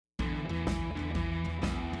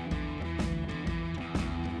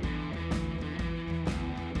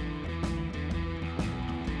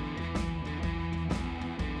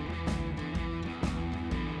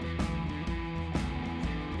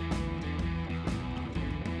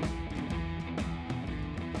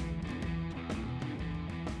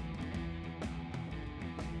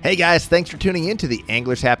Hey guys, thanks for tuning in to the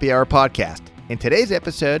Anglers Happy Hour podcast. In today's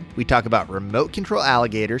episode, we talk about remote control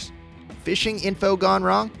alligators, fishing info gone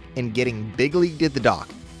wrong, and getting big leagued at the dock.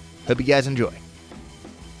 Hope you guys enjoy.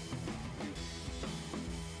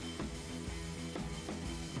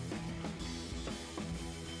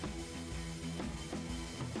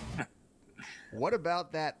 What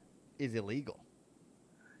about that is illegal?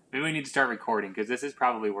 Maybe we need to start recording because this is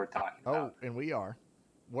probably worth talking about. Oh, and we are.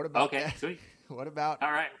 What about that? Sweet. What about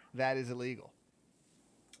All right. that is illegal?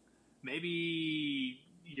 Maybe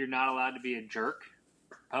you're not allowed to be a jerk.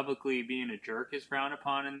 Publicly being a jerk is frowned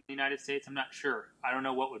upon in the United States. I'm not sure. I don't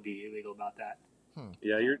know what would be illegal about that.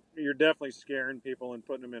 Yeah, you're definitely scaring people and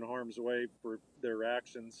putting them in harm's way for their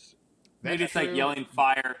actions. Maybe it's like yelling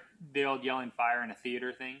fire, the old yelling fire in a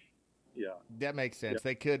theater thing. Yeah, that makes sense. Yeah.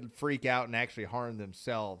 They could freak out and actually harm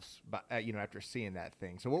themselves, after seeing that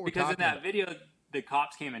thing. So what we're because talking in that about, video, the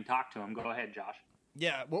cops came and talked to him. Go ahead, Josh.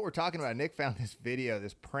 Yeah, what we're talking about, Nick found this video,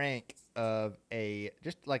 this prank of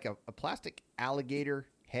just like a plastic alligator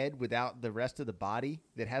head without the rest of the body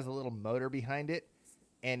that has a little motor behind it,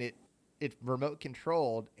 and it's remote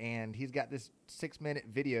controlled, and he's got this 6-minute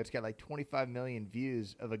video. It's got like 25 million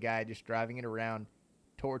views of a guy just driving it around,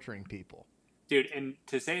 torturing people. Dude, and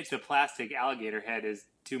to say it's a plastic alligator head is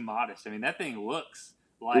too modest. I mean, that thing looks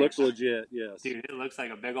legit, yes. Dude, it looks like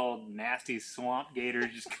a big old nasty swamp gator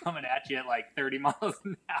just coming at you at like 30 miles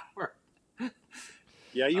an hour.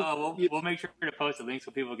 Yeah, we'll make sure to post a link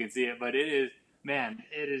so people can see it. But it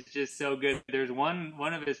is just so good. There's one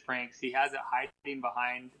of his pranks. He has it hiding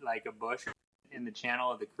behind like a bush in the channel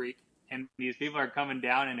of the creek, and these people are coming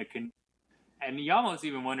down in a canoe. And you almost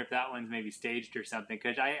even wonder if that one's maybe staged or something,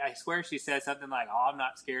 because I swear she says something like, "Oh, I'm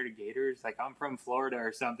not scared of gators. Like, I'm from Florida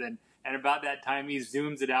or something." And about that time, he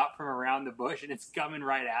zooms it out from around the bush, and it's coming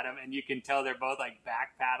right at him. And you can tell they're both like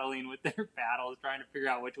back paddling with their paddles, trying to figure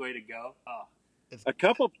out which way to go. Oh, a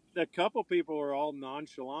couple people are all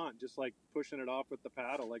nonchalant, just like pushing it off with the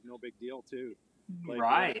paddle, like no big deal too. Like,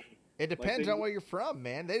 right. It depends on where you're from,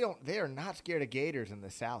 man. They are not scared of gators in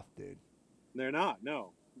the South, dude. They're not,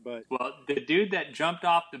 no. But well, the dude that jumped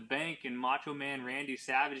off the bank and Macho Man Randy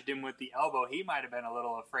savaged him with the elbow, he might have been a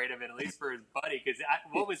little afraid of it, at least for his buddy, because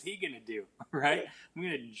what was he going to do, right? I'm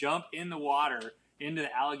going to jump in the water into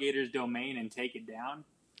the alligator's domain and take it down?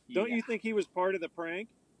 Don't you think he was part of the prank?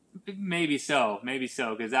 Maybe so,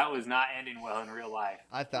 because that was not ending well in real life.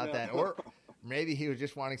 I thought that, or maybe he was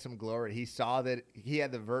just wanting some glory. He saw that he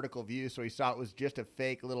had the vertical view, so he saw it was just a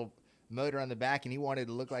fake little motor on the back, and he wanted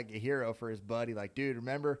to look like a hero for his buddy. Like, dude,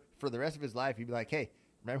 remember, for the rest of his life, he'd be like, "Hey,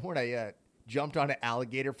 remember when I jumped on an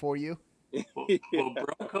alligator for you?" Well,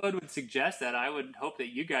 Bro Code would suggest that. I would hope that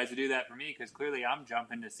you guys would do that for me, because clearly I'm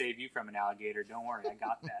jumping to save you from an alligator. Don't worry, I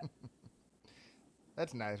got that.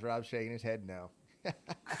 That's nice. Rob's shaking his head no.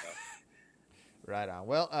 Right on.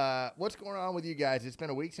 Well, what's going on with you guys? It's been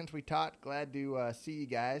a week since we talked. Glad to see you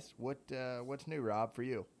guys. What's new, Rob, for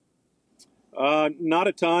you? Not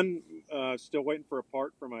a ton. Still waiting for a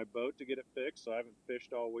part for my boat to get it fixed, so I haven't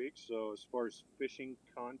fished all week. So as far as fishing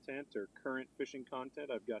content or current fishing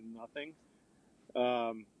content, I've got nothing.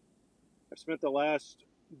 I've spent the last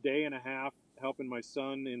day and a half helping my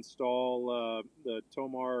son install the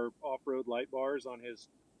Tomar off-road light bars on his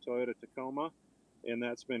Toyota Tacoma, and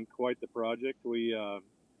that's been quite the project. We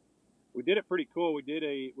did it pretty cool. We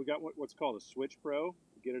got what's called a Switch Pro.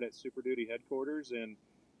 We get it at Super Duty headquarters, and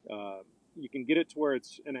you can get it to where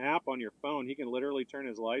it's an app on your phone. He can literally turn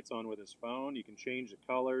his lights on with his phone. You can change the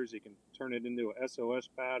colors. You can turn it into a SOS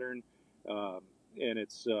pattern, and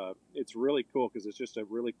it's really cool because it's just a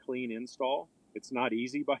really clean install. It's not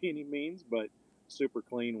easy by any means, but super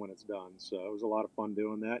clean when it's done. So it was a lot of fun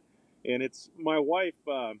doing that. And my wife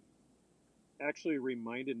actually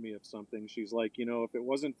reminded me of something. She's like, if it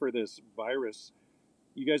wasn't for this virus,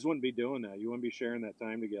 you guys wouldn't be doing that. You wouldn't be sharing that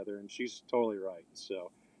time together. And she's totally right. So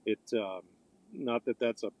not that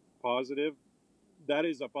that's a positive. That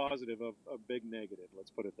is a positive of a big negative. Let's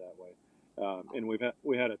put it that way. And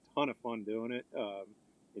we had a ton of fun doing it.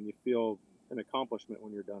 And you feel an accomplishment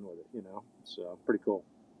when you're done with it, So pretty cool.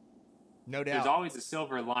 No doubt. There's always a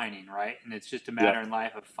silver lining, right? And it's just a matter in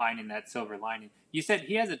life of finding that silver lining. You said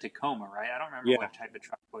he has a Tacoma, right? I don't remember what type of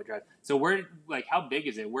truck he drives. So how big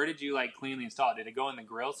is it? Where did you cleanly install it? Did it go in the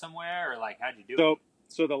grill somewhere, or how'd you do it?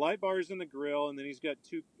 So the light bar is in the grill, and then he's got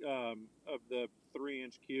two of the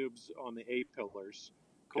 3-inch cubes on the A-pillars.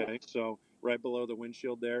 Cool. Okay, so right below the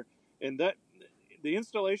windshield there. And the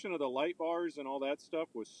installation of the light bars and all that stuff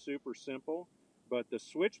was super simple. But the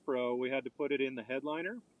Switch Pro, we had to put it in the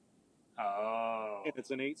headliner. Oh. And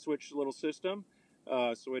it's an 8-switch little system.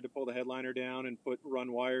 So we had to pull the headliner down and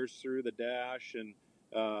run wires through the dash and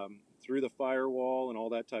through the firewall and all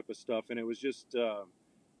that type of stuff. And it was just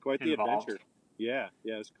quite the Involved. adventure. Yeah,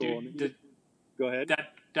 it's cool. Dude, go ahead.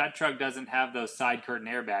 That truck doesn't have those side curtain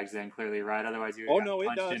airbags then, clearly, right? Otherwise you would it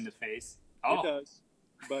punched does. in the face. Oh. It does.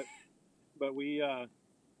 But we,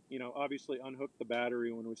 obviously unhooked the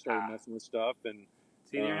battery when we started messing with stuff. And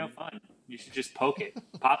see, they're no fun. You should just poke it.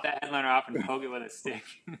 Pop that headliner off and poke it with a stick.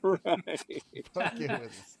 Right. Poke it with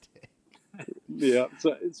a stick. Yeah.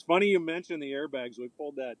 So it's funny you mentioned the airbags. We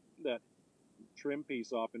pulled that trim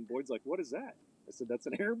piece off, and Boyd's like, "What is that?" I said, "That's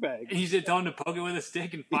an airbag." And you should tell him to poke it with a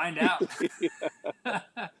stick and find out.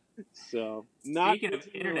 So, not speaking of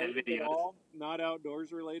internet videos, all, not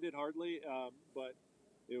outdoors related hardly, but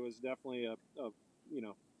it was definitely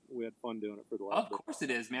we had fun doing it for the last. Of course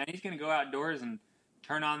it is, man. He's going to go outdoors and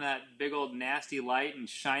turn on that big old nasty light and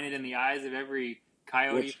shine it in the eyes of every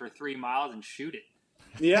coyote for 3 miles and shoot it.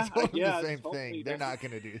 Yeah, the same thing. They're not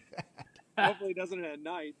going to do that. Hopefully, he doesn't at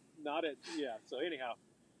night. Not at So anyhow,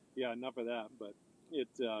 enough of that. But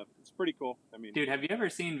it's pretty cool. I mean, dude, have you ever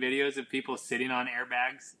seen videos of people sitting on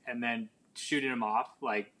airbags and then shooting them off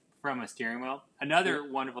like from a steering wheel?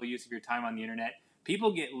 Another wonderful use of your time on the internet.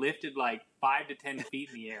 People get lifted like 5 to 10 feet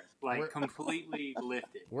in the air, like completely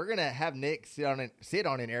lifted. We're gonna have Nick sit on an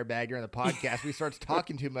airbag during the podcast. If he starts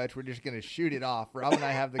talking too much, we're just gonna shoot it off. Rob and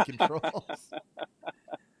I have the controls.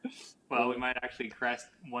 Well, we might actually crest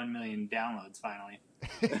 1 million downloads finally.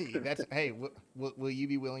 Will you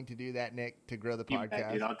be willing to do that, Nick, to grow the podcast?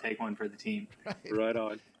 Bet, dude, I'll take one for the team. Right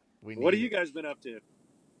on. What have you guys been up to?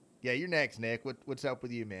 Yeah, you're next, Nick. What's up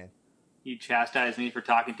with you, man? You chastised me for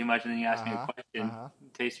talking too much, and then you asked me a question.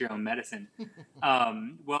 Taste your own medicine.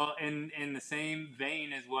 Well, in the same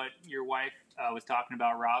vein as what your wife was talking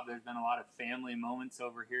about, Rob, there's been a lot of family moments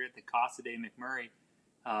over here at the Casa de McMurray.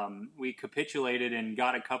 We capitulated and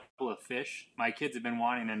got a couple of fish. My kids have been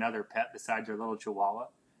wanting another pet besides their little chihuahua.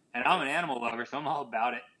 And I'm an animal lover, so I'm all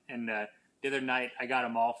about it. And the other night, I got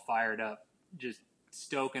them all fired up, just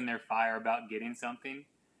stoking their fire about getting something.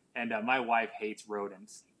 And my wife hates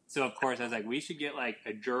rodents. So, of course, I was like, we should get like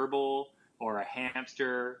a gerbil or a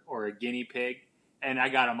hamster or a guinea pig. And I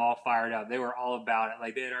got them all fired up. They were all about it.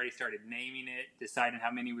 Like, they had already started naming it, deciding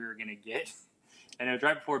how many we were going to get. And it was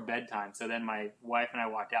right before bedtime. So then my wife and I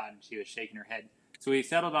walked out, and she was shaking her head. So we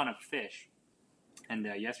settled on a fish. And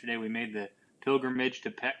yesterday we made the pilgrimage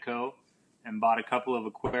to Petco and bought a couple of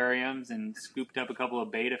aquariums and scooped up a couple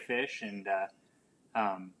of betta fish and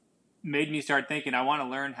made me start thinking I want to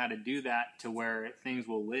learn how to do that to where things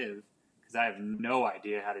will live, because I have no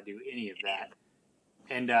idea how to do any of that.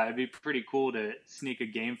 And it'd be pretty cool to sneak a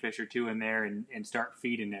game fish or two in there and start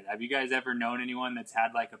feeding it. Have you guys ever known anyone that's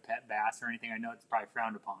had like a pet bass or anything? I know it's probably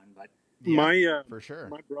frowned upon, but for sure.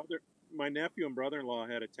 My nephew and brother-in-law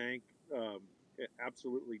had a tank,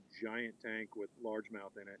 absolutely giant tank with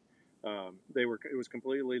largemouth in it. It was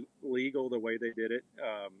completely legal the way they did it,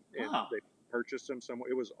 and they purchased them somewhere.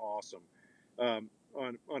 It was awesome.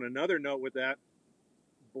 On another note with that,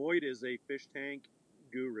 Boyd is a fish tank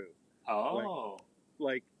guru. Oh.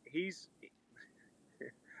 Like he's,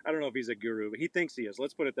 I don't know if he's a guru, but he thinks he is.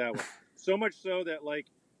 Let's put it that way. So much so that like,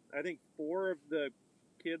 I think 4 of the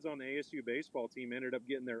kids on the ASU baseball team ended up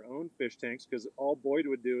getting their own fish tanks, because all Boyd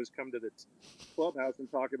would do is come to the clubhouse and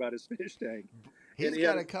talk about his fish tank. He's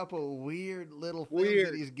got a couple weird little things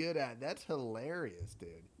that he's good at. That's hilarious, dude.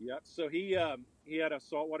 Yep. So he had a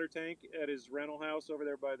saltwater tank at his rental house over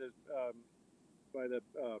there by the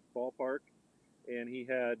ballpark, and he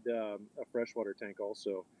had a freshwater tank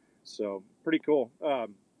also. So pretty cool.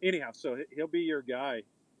 Anyhow, so he'll be your guy,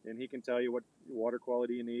 and he can tell you what water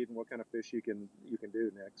quality you need and what kind of fish you can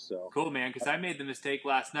do next. So cool, man. Because I made the mistake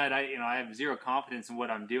last night. I have zero confidence in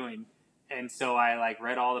what I'm doing, and so I like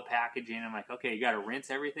read all the packaging. I'm like, okay, you got to rinse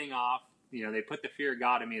everything off. They put the fear of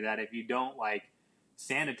God in me that if you don't like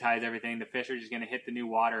sanitize everything, the fish are just going to hit the new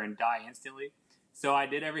water and die instantly. So I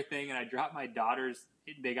did everything, and I dropped my daughters.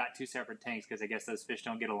 They got 2 separate tanks because I guess those fish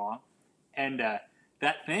don't get along. And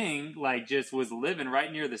that thing like just was living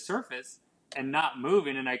right near the surface and not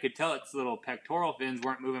moving, and I could tell its little pectoral fins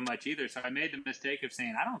weren't moving much either. So I made the mistake of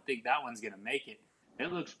saying, I don't think that one's going to make it.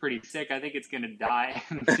 It looks pretty sick. I think it's going to die.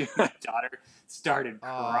 And my daughter started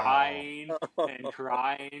crying and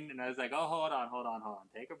crying, and I was like, oh, hold on.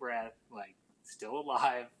 Take a breath. Like, still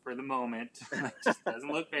alive for the moment. Like, just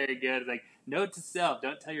doesn't look very good. It's like, note to self,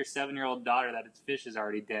 don't tell your 7-year-old daughter that its fish is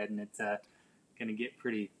already dead, and it's going to get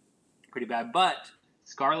pretty bad. But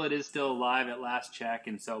Scarlett is still alive at last check,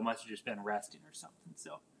 and so must have just been resting or something.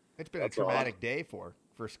 So it's been a traumatic day for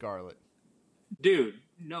Scarlett. Dude,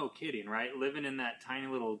 no kidding, right? Living in that tiny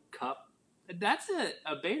little cup. That's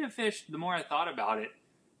a betta fish. The more I thought about it,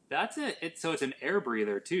 That's it. So it's an air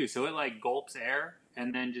breather too. So it like gulps air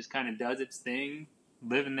and then just kind of does its thing,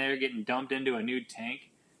 living there, getting dumped into a new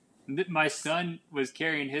tank. My son was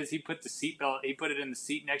carrying his. He put the seatbelt. He put it in the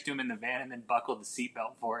seat next to him in the van, and then buckled the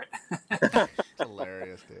seatbelt for it. It's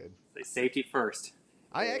hilarious, dude. Like, safety first.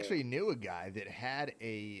 I actually knew a guy that had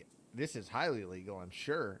a. This is highly illegal, I'm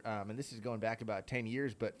sure, and this is going back about 10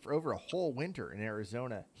 years. But for over a whole winter in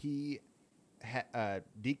Arizona, he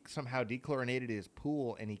somehow dechlorinated his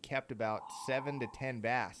pool, and he kept about 7 to 10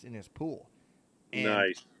 bass in his pool. And,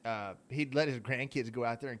 Nice. He'd let his grandkids go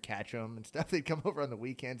out there and catch them and stuff. They'd come over on the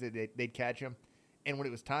weekends and they'd catch them. And when it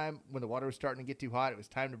was time, when the water was starting to get too hot, it was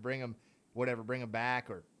time to bring them back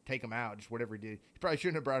or take them out, just whatever he did. He probably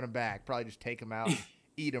shouldn't have brought them back. Probably just take them out and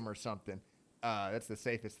eat them or something. That's the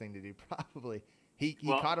safest thing to do, probably. He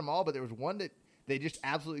caught them all, but there was one that they just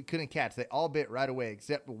absolutely couldn't catch. They all bit right away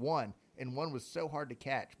except one, and one was so hard to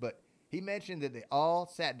catch. But he mentioned that they all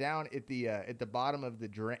sat down at the bottom of the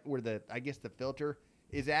drain where the filter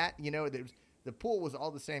is at. You know, the pool was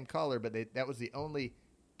all the same color, but that was the only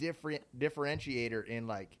differentiator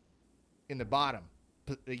in the bottom.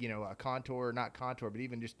 You know, a contour, not contour, but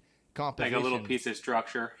even just composition. Like a little piece of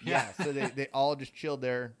structure. Yeah. So they all just chilled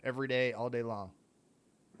there every day, all day long.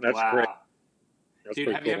 That's great. That's Dude,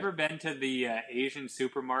 have cool. you ever been to the Asian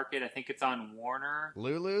supermarket? I think it's on Warner.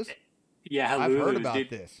 Lulu's? Yeah, I've Lulu's, heard about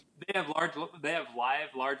dude. this. They have live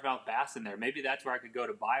largemouth bass in there. Maybe that's where I could go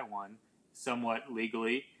to buy one, somewhat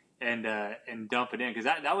legally, and dump it in. Because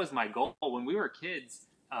that was my goal when we were kids.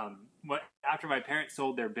 After my parents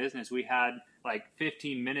sold their business, we had like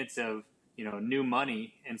 15 minutes of new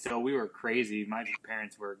money, and so we were crazy. My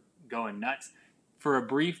parents were going nuts. For a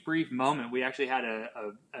brief moment, we actually had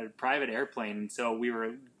a private airplane, and so we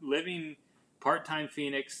were living part-time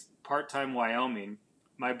Phoenix, part-time Wyoming.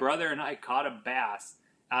 My brother and I caught a bass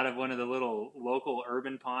out of one of the little local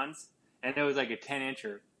urban ponds, and it was like a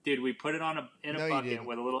 10-incher. Dude, we put it in a bucket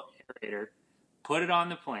with a little aerator, put it on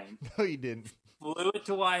the plane. No, you didn't. Flew it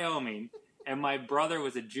to Wyoming, and my brother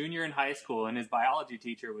was a junior in high school, and his biology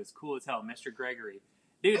teacher was cool as hell, Mr. Gregory.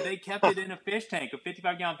 Dude, they kept it in a fish tank, a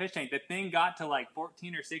 55-gallon fish tank. The thing got to like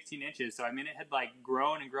 14 or 16 inches, so I mean, it had like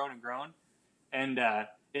grown and grown and grown, and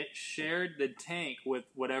it shared the tank with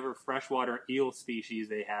whatever freshwater eel species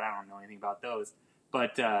they had. I don't know anything about those.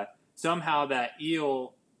 But somehow that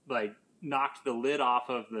eel like knocked the lid off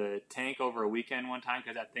of the tank over a weekend one time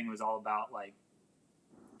because that thing was all about like,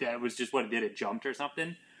 that was just what it did. It jumped or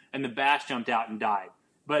something. And the bass jumped out and died.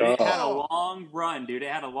 But it had a long run, dude. It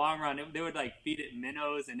had a long run. They would like feed it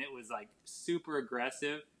minnows, and it was like super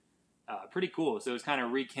aggressive. Pretty cool. So it was kind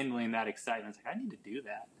of rekindling that excitement. I was like, I need to do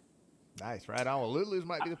that. Nice, right on. Well, Lulu's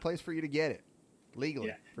might be the place for you to get it legally.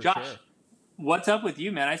 Yeah. For Josh, sure. What's up with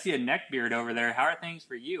you, man? I see a neck beard over there. How are things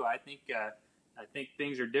for you? I think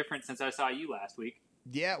things are different since I saw you last week.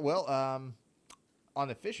 Yeah, well, on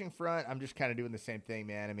the fishing front, I'm just kind of doing the same thing,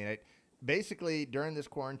 man. I mean, basically during this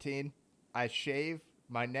quarantine, I shave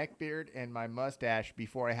my neck beard and my mustache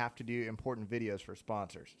before I have to do important videos for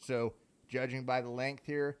sponsors. So, judging by the length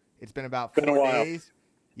here, it's been about 4 days.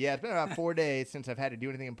 Yeah, it's been about 4 days since I've had to do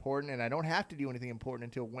anything important, and I don't have to do anything important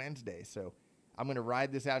until Wednesday. So I'm going to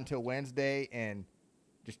ride this out until Wednesday and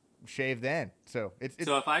just shave then. So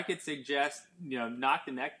So if I could suggest, knock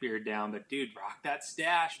the neck beard down, but dude, rock that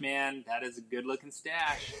stash, man. That is a good looking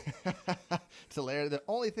stash. It's hilarious. The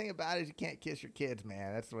only thing about it is you can't kiss your kids,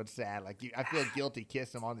 man. That's what's sad. Like I feel guilty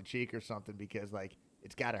kissing them on the cheek or something because like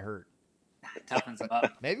it's got to hurt. It toughens them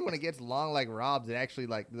up. Maybe when it gets long like Rob's, it actually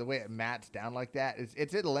like the way it mats down like that.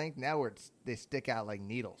 It's at a length now where they stick out like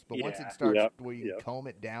needles. But once it starts where you comb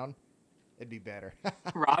it down, it'd be better.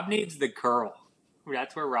 Rob needs the curl.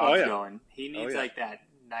 That's where Rob's going. He needs like that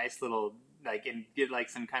nice little like and get like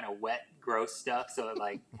some kind of wet, gross stuff so it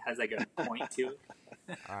like has like a point to it.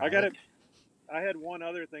 Right. I had one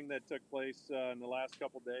other thing that took place in the last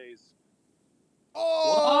couple days.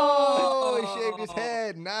 Oh, he shaved his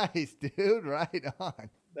head. Nice, dude. Right on.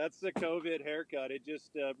 That's the COVID haircut. It just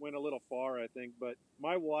went a little far, I think. But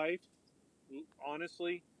my wife,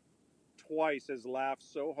 honestly, twice has laughed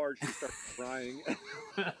so hard she started crying.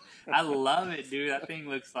 I love it, dude. That thing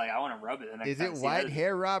looks like I want to rub it. Is it white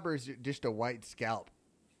hair, Rob, or is it just a white scalp?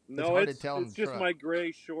 No, it's just my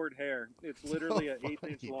gray short hair. It's literally an 1/8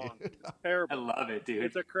 inch long. Terrible. I love it, dude.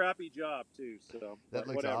 It's a crappy job too. So that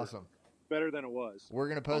looks awesome. Better than it was. We're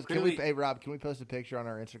gonna post. Hey, Rob, can we post a picture on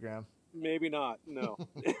our Instagram? Maybe not. No.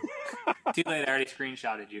 Too late. I already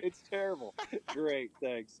screenshotted you. It's terrible. Great.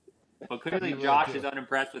 Thanks. Well, clearly Josh is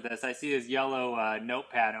unimpressed with this. I see his yellow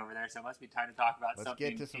notepad over there, so it must be time to talk about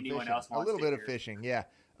something get to some anyone fishing. else wants a little to bit hear. of fishing, yeah.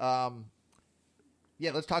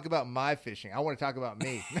 Yeah, let's talk about my fishing. I want to talk about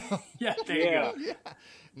me. Yeah, there you go. Yeah.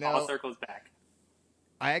 All No, circles back.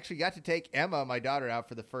 I actually got to take Emma, my daughter, out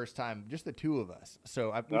for the first time, just the two of us.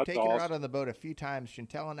 So we've That's taken her out awesome. on the boat a few times,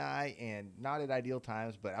 Chantel and I, and not at ideal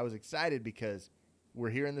times, but I was excited because we're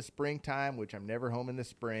here in the springtime, which I'm never home in the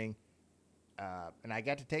spring. And I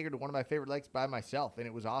got to take her to one of my favorite lakes by myself, and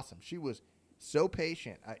it was awesome. She was so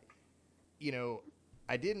patient.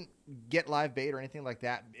 I didn't get live bait or anything like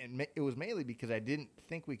that. And it was mainly because I didn't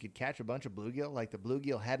think we could catch a bunch of bluegill. Like the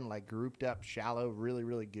bluegill hadn't like grouped up shallow really,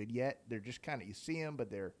 really good yet. They're just kind of, you see them,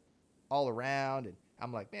 but they're all around. And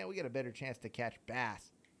I'm like, man, we got a better chance to catch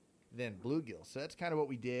bass than bluegill. So that's kind of what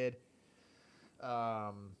we did.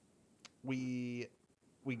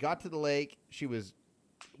 We got to the lake.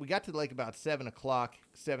 We got to the lake about 7 o'clock,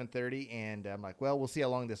 7:30, and I'm like, well, we'll see how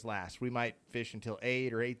long this lasts. We might fish until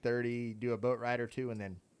 8 or 8:30, do a boat ride or two, and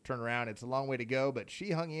then turn around. It's a long way to go, but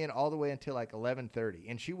she hung in all the way until like 11:30,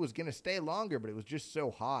 and she was going to stay longer, but it was just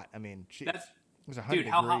so hot. I mean, it was 100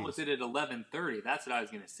 Dude, how hot degrees. was it at 11:30? That's what I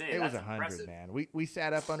was going to say. It was That's 100, impressive. man. We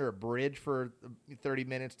sat up under a bridge for 30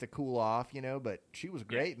 minutes to cool off, but she was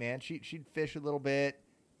great, man. She'd fish a little bit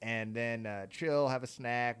and then chill, have a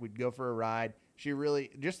snack. We'd go for a ride. She really,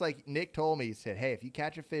 just like Nick told me, he said, hey, if you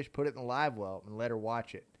catch a fish, put it in the live well and let her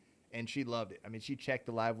watch it. And she loved it. I mean, she checked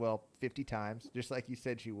the live well 50 times, just like you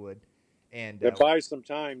said she would. And It buys some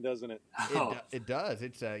time, doesn't it? Oh, it does.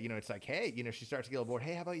 It's it's like, hey, she starts to get a little bored.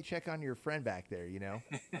 Hey, how about you check on your friend back there?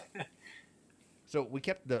 So we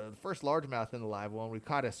kept the first largemouth in the live well, and we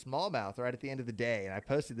caught a smallmouth right at the end of the day. And I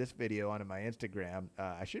posted this video onto my Instagram.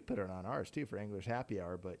 I should put it on ours too for Anglers Happy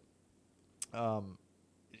Hour, but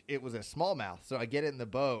it was a smallmouth. So I get it in the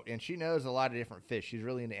boat, and she knows a lot of different fish. She's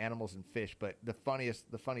really into animals and fish. But the funniest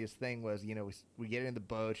thing was, we get it in the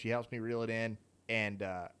boat. She helps me reel it in, and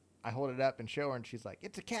I hold it up and show her, and she's like,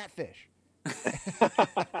 "It's a catfish,"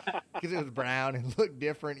 because it was brown and looked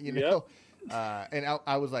different, Yep. And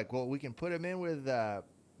I was like, "Well, we can put him in with,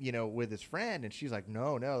 with his friend," and she's like,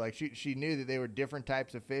 "No." Like she knew that they were different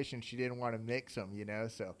types of fish, and she didn't want to mix them,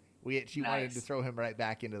 So she wanted Nice. to throw him right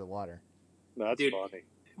back into the water. That's Dude. funny.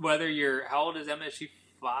 Whether you're, how old is Emma? Is she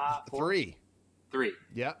 5? 4? 3. 3.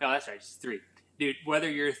 Yep. No, that's right. She's 3. Dude, whether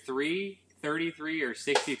you're 3, 33, or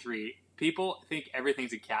 63, people think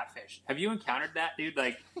everything's a catfish. Have you encountered that, dude?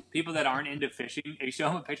 Like, people that aren't into fishing, you show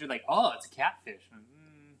them a picture like, oh, it's a catfish.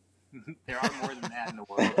 There are more than that in the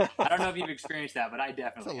world. I don't know if you've experienced that, but I It's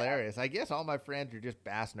definitely have. hilarious. I guess all my friends are just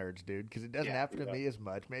bass nerds, dude, because it doesn't Yeah. happen to me as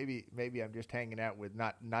much. Maybe I'm just hanging out with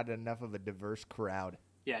not enough of a diverse crowd.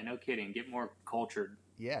 Yeah, no kidding. Get more cultured.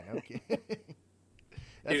 Yeah, no kidding.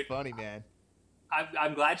 That's Dude. funny, man.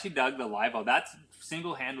 I'm glad she dug the live well. That's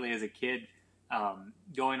single-handedly as a kid,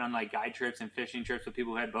 going on like guide trips and fishing trips with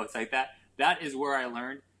people who had boats like that. That is where I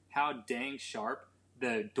learned how dang sharp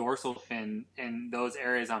the dorsal fin in those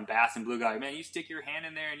areas on bass and bluegill. Man, you stick your hand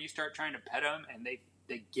in there and you start trying to pet them, and they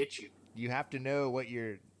get you. You have to know what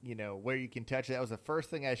you're, where you can touch it. That was the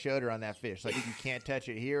first thing I showed her on that fish. Like, you can't touch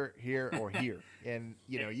it here, or here. And,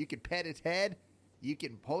 you can pet its head, you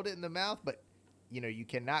can hold it in the mouth, but, you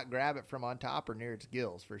cannot grab it from on top or near its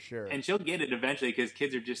gills for sure. And she'll get it eventually because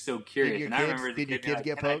kids are just so curious. your And I kids- remember as a did your kid being kids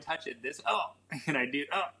get can poked? I touch it? This, oh, and I do,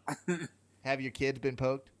 oh. Have your kids been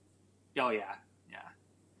poked? Oh, yeah.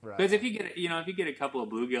 Right. Because if you get a couple of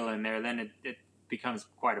bluegill in there, then it becomes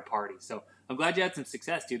quite a party. So I'm glad you had some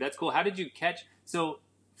success, dude. That's cool. How did you catch? So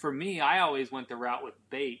for me, I always went the route with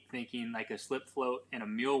bait, thinking like a slip float and a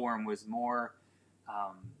mealworm was more,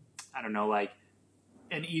 I don't know, like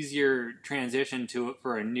an easier transition to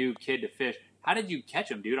for a new kid to fish. How did you catch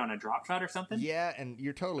them, dude? On a drop shot or something? Yeah, and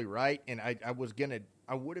you're totally right. And I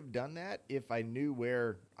would have done that if I knew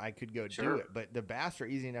where I could go do Sure. it. But the bass are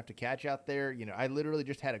easy enough to catch out there. I literally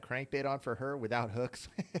just had a crankbait on for her without hooks,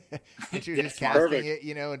 and she was Yes, just casting perfect.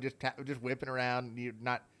 it, and just whipping around.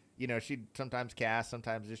 She'd sometimes cast,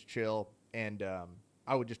 sometimes just chill, and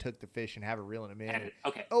I would just hook the fish and have her reeling them in. And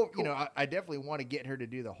okay. Oh, cool. I definitely want to get her to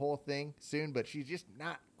do the whole thing soon, but she's just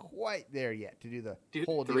not quite there yet to do the Dude,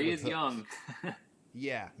 whole deal 3 with is hooks. young.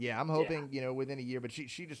 Yeah. I'm hoping, within a year. But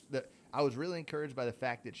she just, I was really encouraged by the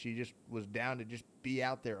fact that she just was down to just be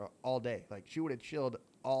out there all day. Like, she would have chilled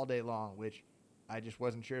all day long, which I just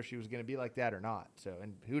wasn't sure if she was going to be like that or not. So,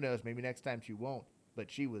 and who knows, maybe next time she won't. But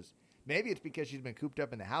she was, maybe it's because she's been cooped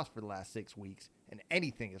up in the house for the last 6 weeks and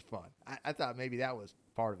anything is fun. I thought maybe that was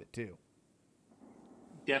part of it too.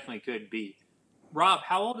 Definitely could be. Rob,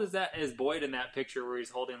 how old is Boyd in that picture where he's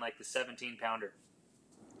holding like the 17-pounder?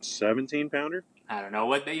 17-pounder? I don't know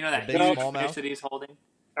what that The big huge smallmouth? fish that he's holding.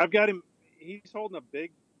 I've got him. He's holding a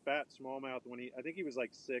big, fat smallmouth I think he was like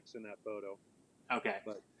 6 in that photo. Okay,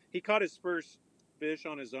 He caught his first fish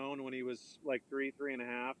on his own when he was like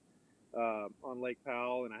 3.5 on Lake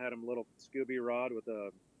Powell, and I had him a little Scooby rod with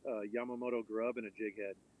a Yamamoto grub and a jig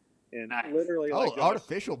head, and Nice. literally like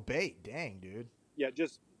artificial bait, dang dude. Yeah,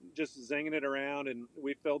 just zinging it around, and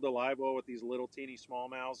we filled the live well with these little teeny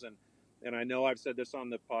smallmouths, and I know I've said this on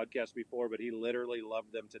the podcast before, but he literally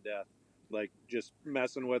loved them to death, like just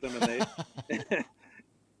messing with them, and they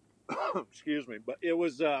excuse me, but it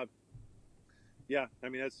was yeah, I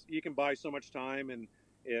mean, that's, you can buy so much time, and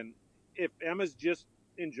if Emma's just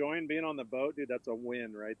enjoying being on the boat, dude, that's a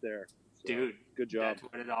win right there. So, dude, good job. That's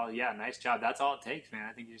what it all. Yeah, nice job. That's all it takes, man.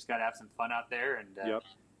 I think you just got to have some fun out there, and Yep.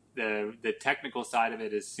 the technical side of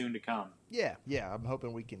it is soon to come. Yeah, I'm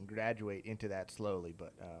hoping we can graduate into that slowly,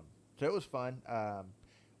 but so it was fun.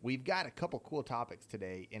 We've got a couple cool topics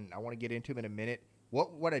today, and I want to get into them in a minute.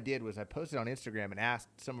 What I did was I posted on Instagram and asked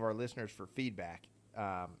some of our listeners for feedback,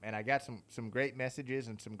 and I got some great messages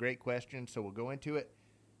and some great questions, so we'll go into it.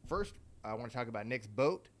 First, I want to talk about Nick's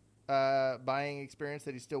boat buying experience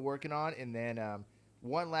that he's still working on, and then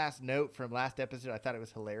one last note from last episode. I thought it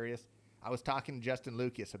was hilarious. I was talking to Justin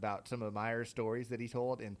Lucas about some of Meyer's stories that he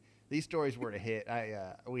told, and these stories were a hit.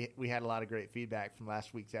 We had a lot of great feedback from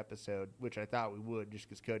last week's episode, which I thought we would just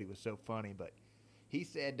because Cody was so funny. But he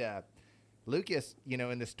said, Lucas,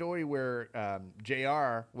 in the story where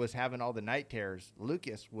JR was having all the night terrors,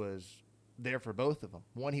 Lucas was there for both of them.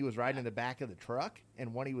 One, he was riding in the back of the truck,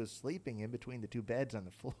 and one, he was sleeping in between the two beds on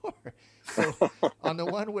the floor. So on the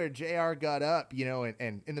one where JR got up,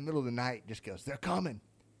 and in the middle of the night just goes, "They're coming.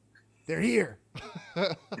 They're here."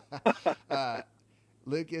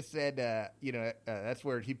 Lucas said, that's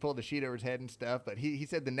where he pulled the sheet over his head and stuff. But he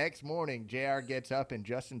said the next morning, JR gets up and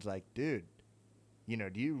Justin's like, "Dude, do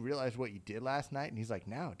you realize what you did last night?" And he's like,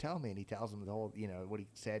 "No, tell me." And he tells him the whole, what he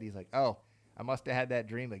said. He's like, "Oh, I must have had that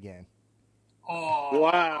dream again." Oh,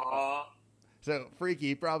 wow. So freaky.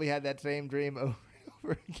 He probably had that same dream over and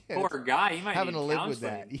over again. Poor guy. He might having need to live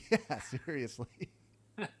counseling. with that. Yeah, seriously.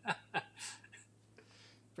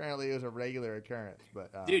 Apparently, it was a regular occurrence,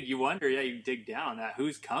 but dude, you wonder. Yeah, you dig down on that.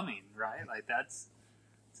 Who's coming? Right? Like that's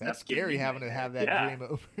scary having to have that Yeah. dream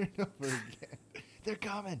over and over again. They're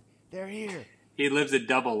coming. They're here. He lives a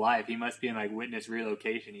double life. He must be in like witness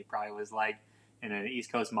relocation. He probably was like in an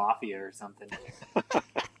East Coast mafia or something.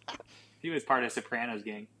 He was part of Sopranos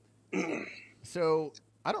gang. So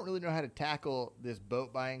I don't really know how to tackle this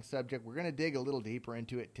boat buying subject. We're going to dig a little deeper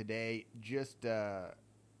into it today, just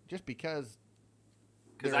because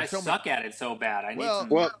there I are so suck at it so bad. I need some.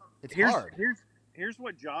 Well, it's here's, hard. Here's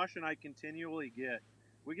what Josh and I continually get.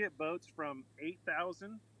 We get boats from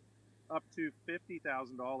 $8,000 up to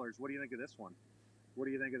 $50,000. What do you think of this one? What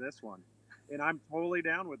do you think of this one? And I'm totally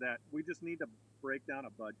down with that. We just need to break down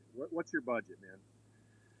a budget. What's your budget, man?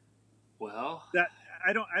 Well, That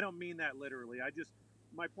I don't mean that literally.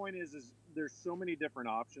 My point is there's so many different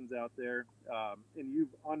options out there, and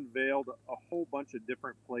you've unveiled a whole bunch of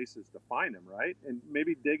different places to find them, right? And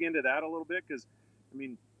maybe dig into that a little bit, because I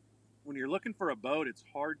mean, when you're looking for a boat, it's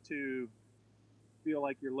hard to feel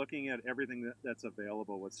like you're looking at everything that's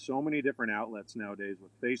available with so many different outlets nowadays,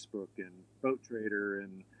 with Facebook and Boat Trader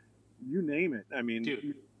and you name it. I mean,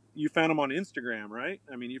 Dude. you found them on Instagram, right?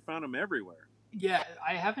 I mean, you found them everywhere. yeah,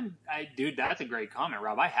 I haven't. Dude, that's a great comment,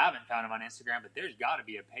 Rob. I haven't found him on Instagram, but there's got to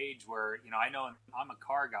be a page where I know I'm a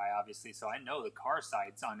car guy, obviously, so I know the car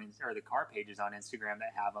sites or the car pages on Instagram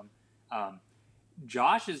that have them.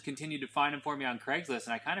 Josh has continued to find them for me on Craigslist,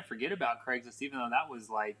 and I kind of forget about Craigslist, even though that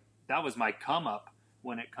was my come up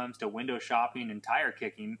when it comes to window shopping and tire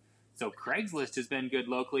kicking. So Craigslist has been good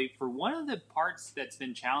locally. For one of the parts that's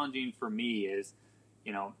been challenging for me is,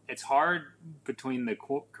 it's hard between the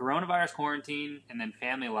coronavirus quarantine and then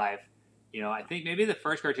family life. I think maybe the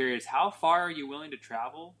first criteria is how far are you willing to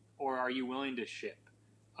travel, or are you willing to ship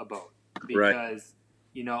a boat? Because,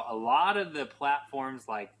 a lot of the platforms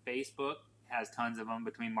like Facebook has tons of them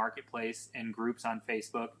between Marketplace and groups on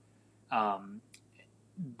Facebook.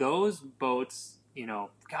 Those boats,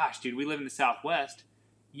 gosh, dude, we live in the Southwest.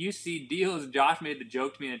 You see deals. Josh made the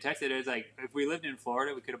joke to me in a text that it was like, if we lived in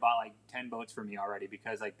Florida, we could have bought like 10 boats for me already,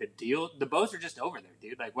 because like the boats are just over there,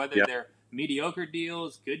 dude. Like whether they're mediocre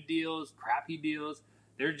deals, good deals, crappy deals,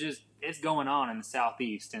 it's going on in the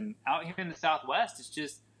Southeast. And out here in the Southwest,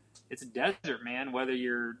 it's a desert, man. Whether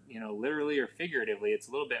you're, literally or figuratively, it's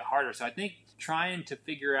a little bit harder. So I think trying to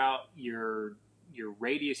figure out your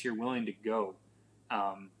radius you're willing to go.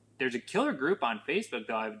 There's a killer group on Facebook,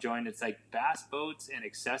 though, I've joined. It's like Bass Boats and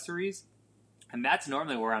Accessories. And that's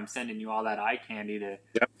normally where I'm sending you all that eye candy to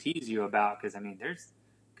tease you about, because, I mean, there's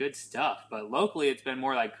good stuff. But locally, it's been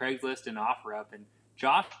more like Craigslist and OfferUp. And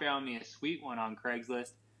Josh found me a sweet one on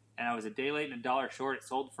Craigslist. and I was a day late and a dollar short. It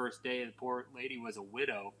sold the first day. The poor lady was a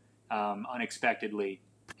widow, unexpectedly.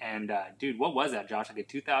 And dude, what was that, Josh? Like a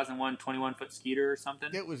 2001 21-foot Skeeter or something?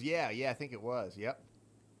 It was, yeah, I think it was. Yep.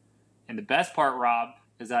 And the best part, Rob,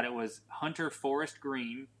 is that it was Hunter Forest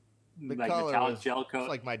Green, The like color metallic was, gel coat. it's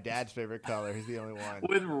like my dad's favorite color. He's the only one.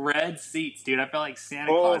 With red seats, dude. I felt like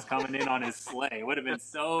Santa Claus coming in on his sleigh. It would have been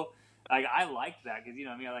so, like, I liked that because, you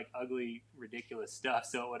know, I mean, I like ugly, ridiculous stuff,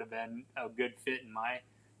 so it would have been a good fit in my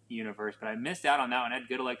universe. But I missed out on that one. I had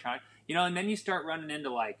good electronics, you know. And then you start running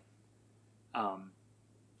into like,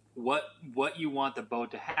 what you want the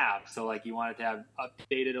boat to have. So like you want it to have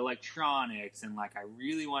updated electronics, and like I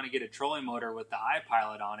really want to get a trolling motor with the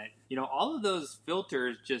iPilot on it. You know, all of those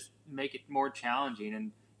filters just make it more challenging.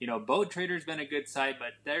 And you know, Boat Trader's been a good site, but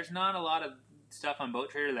there's not a lot of stuff on Boat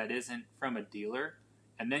Trader that isn't from a dealer.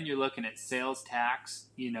 And then you're looking at sales tax,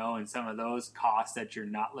 you know, and some of those costs that you're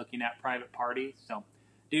not looking at private party. So,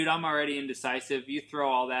 dude, I'm already indecisive. You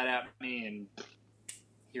throw all that at me, and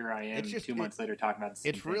here I am 2 months later talking about the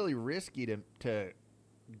same It's thing. really risky to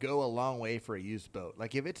go a long way for a used boat.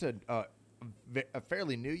 Like if it's a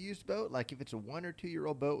fairly new used boat, like if it's a 1 or 2 year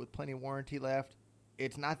old boat with plenty of warranty left,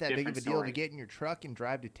 it's not that big of a deal to get in your truck and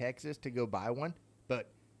drive to Texas to go buy one.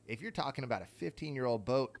 But if you're talking about a 15-year-old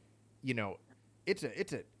boat, you know, it's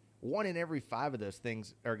a 1 in every 5 of those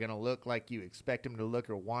things are going to look like you expect them to look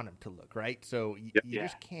or want them to look, right? So you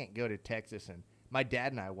just can't go to Texas. And my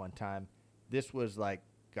dad and I one time, this was like,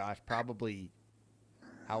 gosh, probably,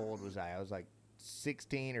 how old was I? I was like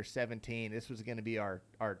 16 or 17. This was going to be our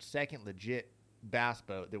second legit bass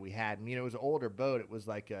boat that we had. And, you know, it was an older boat. It was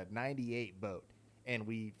like a 98 boat. And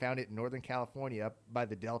we found it in Northern California up by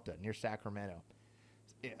the Delta near Sacramento.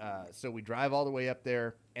 So we drive all the way up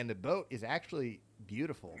there, and the boat is actually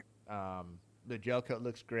beautiful. The gel coat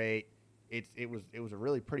looks great. It was a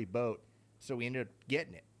really pretty boat. So we ended up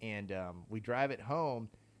getting it, and we drive it home.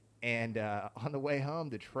 And on the way home,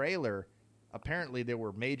 the trailer, apparently there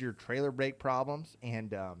were major trailer brake problems.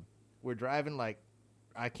 And we're driving like,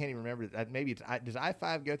 I can't even remember. Maybe does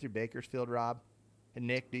I-5 go through Bakersfield, Rob? And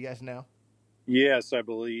Nick, do you guys know? Yes, I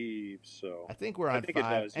believe so. I think we're on 5. It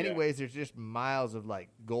does, Anyways, there's just miles of like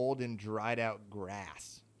golden dried out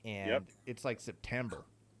grass. And it's like September.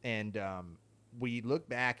 And we look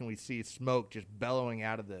back and we see smoke just bellowing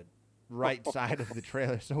out of the right side of the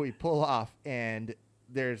trailer. So we pull off, and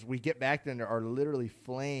we get back there, and there are literally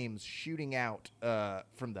flames shooting out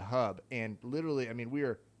from the hub. And literally, I mean, we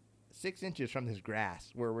are 6 inches from this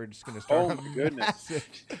grass where we're just going to start. Oh my goodness!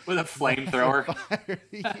 With a flamethrower.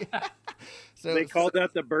 Yeah. So they called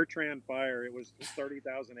that the Bertrand Fire. It was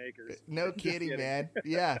 30,000 acres. No kidding, man.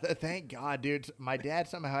 Yeah, thank God, dude. My dad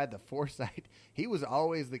somehow had the foresight. He's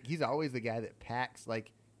always the guy that packs.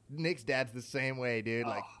 Like Nick's dad's the same way, dude.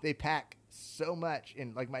 Like they pack so much,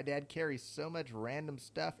 and like my dad carries so much random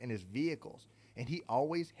stuff in his vehicles, and he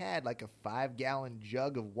always had like a 5-gallon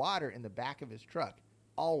jug of water in the back of his truck,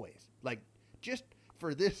 always, like just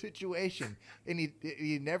for this situation. And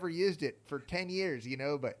he never used it for 10 years, you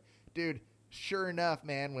know. But dude, sure enough,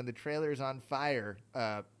 man, when the trailer is on fire,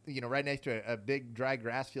 you know, right next to a big dry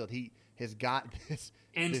grass field, he has got this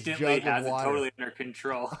instantly this jug has of it water. totally under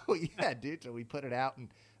control. Oh yeah, dude. So we put it out, and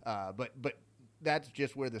but that's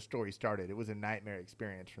just where the story started. It was a nightmare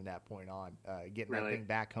experience from that point on. Getting that thing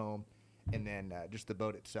back home, and then just the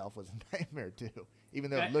boat itself was a nightmare too. Even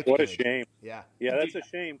though it looked what good. a shame. Yeah, that's a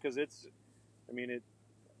shame because it's. I mean,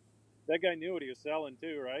 that guy knew what he was selling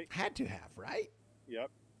too, right? Had to have, right? Yep.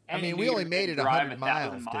 I mean, we only made it 100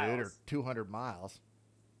 miles, dude, or 200 miles.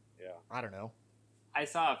 Yeah. I don't know. I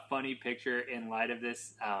saw a funny picture in light of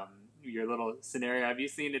this, your little scenario. Have you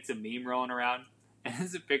seen it's a meme rolling around? And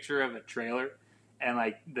it's a picture of a trailer, and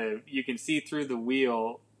like you can see through the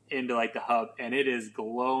wheel into like the hub, and it is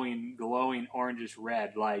glowing orangish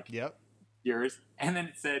red, like yours. And then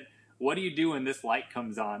it said, "What do you do when this light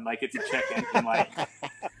comes on?" Like it's a check engine light.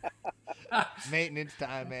 Maintenance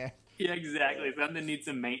time, man. Yeah, exactly. Something needs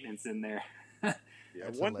some maintenance in there.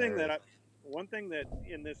 One thing that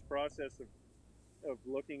in this process of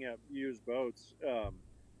looking at used boats,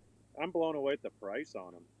 I'm blown away at the price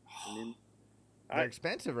on them. I mean, they're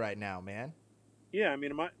expensive right now, man. Yeah, I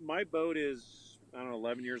mean, my boat is, I don't know,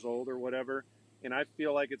 11 years old or whatever, and I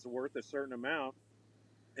feel like it's worth a certain amount.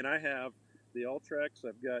 And I have the Ultrex,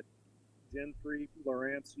 I've got Gen 3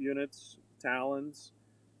 Lowrance units, Talons.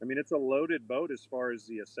 I mean, it's a loaded boat as far as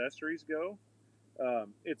the accessories go.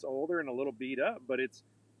 It's older and a little beat up, but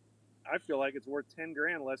I feel like it's worth 10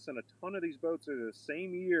 grand less than a ton of these boats are the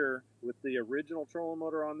same year with the original trolling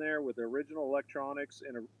motor on there, with the original electronics,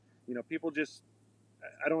 and you know, people just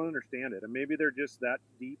I don't understand it. And maybe they're just that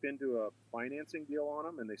deep into a financing deal on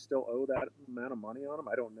them, and they still owe that amount of money on them.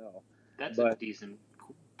 I don't know. That's a decent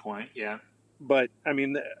point. Yeah. But I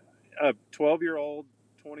mean, a 12-year-old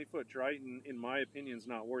 20-foot Triton, in my opinion, is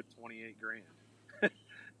not worth $28,000.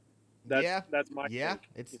 That's my take,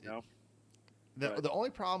 it's you know. The only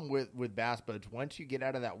problem with bass boats, once you get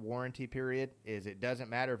out of that warranty period, is it doesn't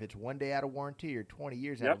matter if it's 1 day out of warranty or 20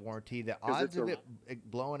 years out of warranty. The odds of it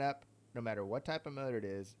blowing up, no matter what type of motor it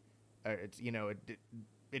is, it's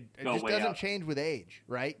it just doesn't change with age,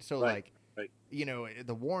 right? So like,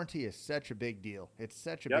 the warranty is such a big deal. It's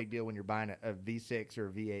such a big deal when you're buying a V6 or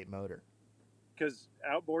a V8 motor. Because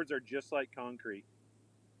outboards are just like concrete.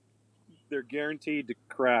 They're guaranteed to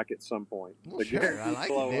crack at some point. Well, sure, I like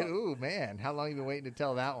it. Ooh, man, how long have you been waiting to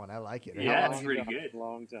tell that one? I like it. Yeah, it's pretty good. A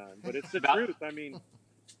long time, but it's the truth. I mean,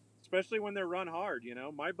 especially when they're run hard. You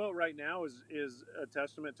know, my boat right now is a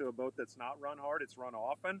testament to a boat that's not run hard. It's run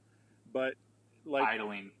often, but like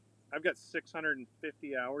idling. I've got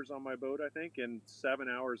 650 hours on my boat, I think, and 7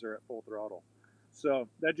 hours are at full throttle. So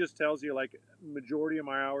that just tells you, like, majority of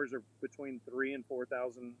my hours are between 3,000 and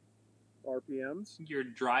 4,000 RPMs. Your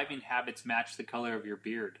driving habits match the color of your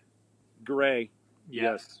beard. Gray.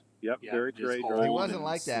 Yes. Yep. Yeah, very gray. He wasn't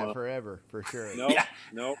like that forever, for sure. Nope.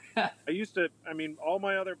 Nope. All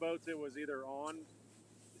my other boats, it was either on,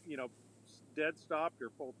 dead stopped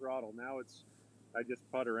or full throttle. Now I just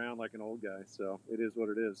putt around like an old guy. So it is what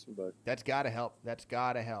it is. But that's got to help. That's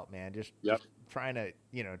got to help, man. Just trying to,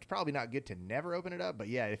 it's probably not good to never open it up. But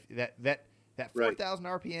yeah, if that 4,000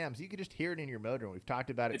 RPMs, you could just hear it in your motor. We've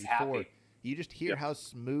talked about it before. Happy. You just hear how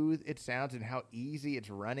smooth it sounds and how easy it's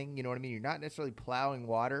running. You know what I mean? You're not necessarily plowing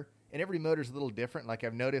water. And every motor's a little different. Like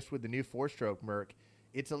I've noticed with the new 4-stroke Merc,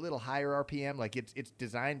 it's a little higher RPM. Like it's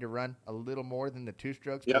designed to run a little more than the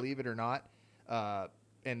 2-strokes, believe it or not.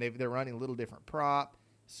 And they're running a little different prop.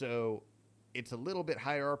 So it's a little bit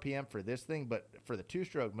higher RPM for this thing. But for the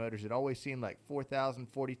 2-stroke motors, it always seemed like 4,000,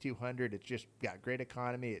 4,200. It's just got great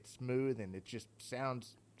economy. It's smooth, and it just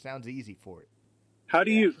sounds easy for it. How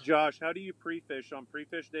do you, Josh, pre-fish? On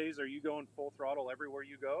pre-fish days, are you going full throttle everywhere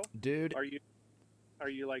you go? Dude. Are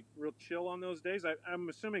you like real chill on those days? I'm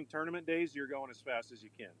assuming tournament days you're going as fast as you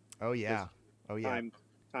can. Oh yeah.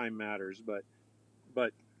 Time matters, but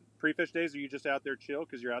pre-fish days, are you just out there chill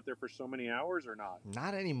because you're out there for so many hours or not?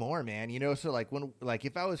 Not anymore, man. So like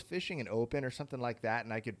if I was fishing an open or something like that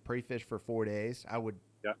and I could pre-fish for 4 days, I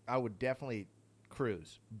would definitely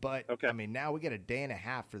cruise. But I mean, now we get a day and a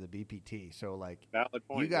half for the BPT. So like valid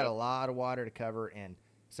point, you got a lot of water to cover, and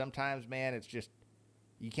sometimes, man, it's just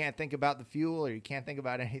you can't think about the fuel or you can't think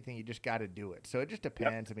about anything. You just got to do it. So it just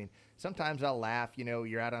depends. I mean, sometimes I'll laugh,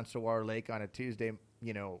 you're out on Saguaro Lake on a Tuesday,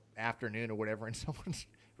 afternoon or whatever, and someone's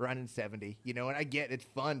running 70, and I get it's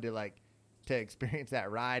fun to experience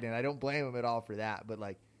that ride, and I don't blame them at all for that. But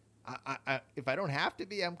like, I if I don't have to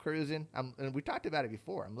be, I'm cruising. And we talked about it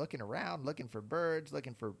before. I'm looking around, looking for birds,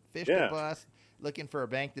 looking for fish to bust, looking for a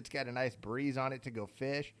bank that's got a nice breeze on it to go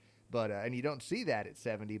fish. But and you don't see that at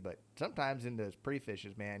 70. But sometimes in those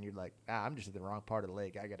pre-fishes, man, you're like, I'm just in the wrong part of the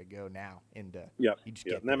lake. I got to go now. And you just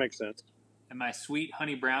get that makes sense. And my sweet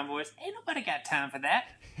Honey Brown voice, ain't nobody got time for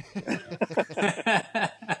that.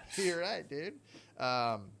 You're right, dude.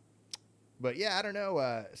 But yeah, I don't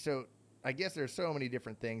know. So I guess there's so many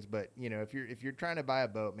different things, but if you're trying to buy a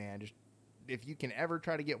boat, man, just if you can ever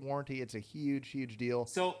try to get warranty, it's a huge deal.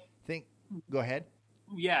 So go ahead.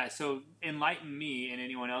 Yeah. So enlighten me and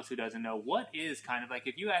anyone else who doesn't know, what is kind of like,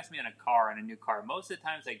 if you ask me on a new car, most of the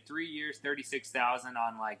time it's like 3 years, 36,000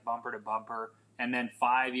 on like bumper to bumper, and then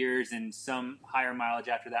 5 years and some higher mileage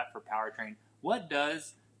after that for powertrain. What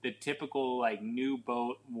does the typical like new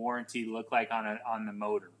boat warranty look like on the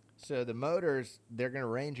motor? So the motors, they're going to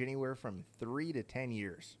range anywhere from 3 to 10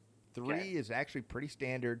 years. 3 is actually pretty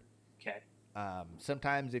standard. Okay.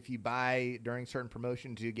 Sometimes if you buy during certain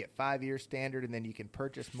promotions, you get 5 years standard, and then you can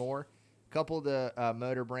purchase more. A couple of the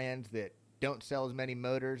motor brands that don't sell as many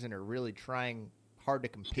motors and are really trying hard to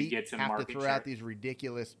compete have to throw out these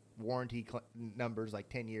ridiculous warranty numbers like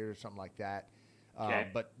 10 years or something like that.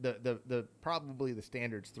 But the probably the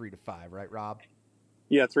standard's 3 to 5, right, Rob?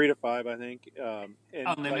 Yeah, 3 to 5, I think. And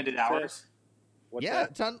unlimited hours.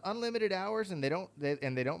 It's unlimited hours, and they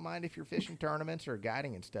don't mind if you're fishing tournaments or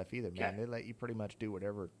guiding and stuff either, man. They let you pretty much do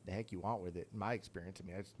whatever the heck you want with it. In my experience, I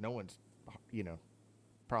mean, no one's,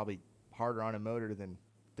 probably harder on a motor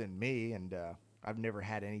than me, and I've never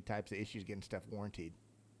had any types of issues getting stuff warranted.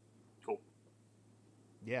 Cool.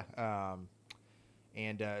 Yeah.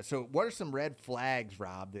 And so what are some red flags,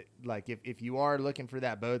 Rob, that like if you are looking for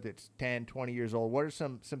that boat that's 10, 20 years old, what are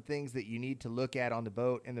some things that you need to look at on the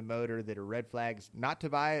boat and the motor that are red flags not to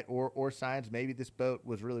buy it, or signs maybe this boat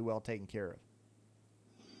was really well taken care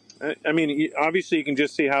of? I mean, obviously you can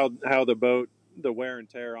just see how the boat, the wear and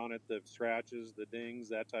tear on it, the scratches, the dings,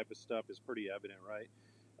 that type of stuff is pretty evident, right?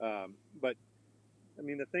 But I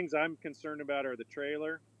mean, the things I'm concerned about are the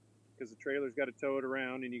trailer, because the trailer's got to tow it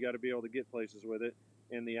around and you got to be able to get places with it,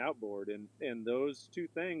 and the outboard. And those two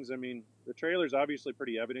things, I mean, the trailer's obviously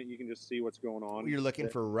pretty evident. You can just see what's going on. You're looking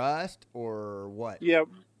for rust or what?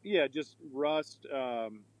 Yeah, just rust,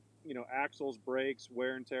 axles, brakes,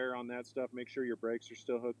 wear and tear on that stuff. Make sure your brakes are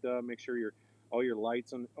still hooked up. Make sure all your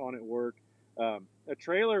lights on it work. A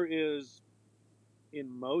trailer is, in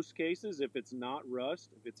most cases, if it's not rust,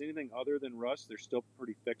 if it's anything other than rust, they're still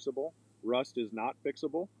pretty fixable. Rust is not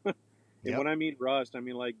fixable. And when I mean rust, I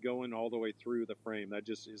mean like going all the way through the frame. That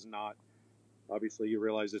just is not. Obviously, you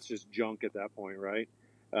realize it's just junk at that point, right?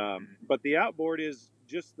 But the outboard is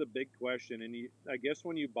just the big question. And I guess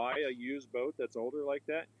when you buy a used boat that's older like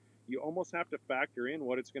that, you almost have to factor in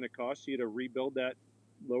what it's going to cost you to rebuild that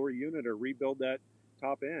lower unit or rebuild that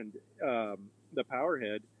top end, the power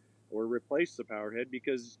head, or replace the power head.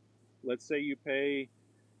 Because let's say you pay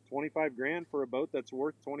 $25,000 for a boat that's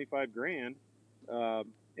worth $25,000,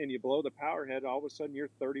 and you blow the power head, all of a sudden you're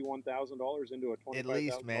 $31,000 into a $25,000 at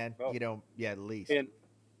least, man. boat. At least. And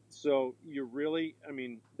so you really, I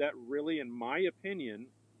mean, that really, in my opinion,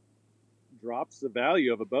 drops the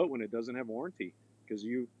value of a boat when it doesn't have warranty, because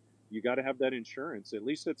you got to have that insurance. At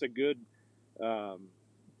least it's a good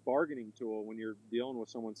bargaining tool when you're dealing with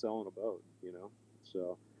someone selling a boat,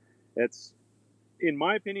 So it's, in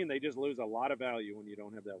my opinion, they just lose a lot of value when you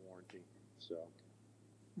don't have that warranty. So,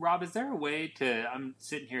 Rob, is there a way to? I'm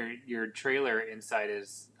sitting here. Your trailer insight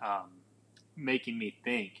is making me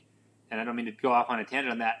think, and I don't mean to go off on a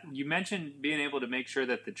tangent on that. You mentioned being able to make sure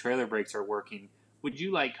that the trailer brakes are working. Would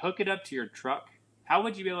you hook it up to your truck? How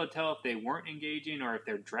would you be able to tell if they weren't engaging or if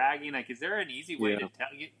they're dragging? Is there an easy way to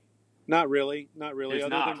tell you? Not really. There's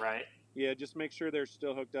not, right? Yeah, just make sure they're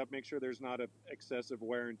still hooked up. Make sure there's not excessive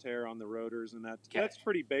wear and tear on the rotors, and that's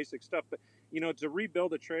pretty basic stuff. But to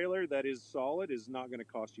rebuild a trailer that is solid is not going to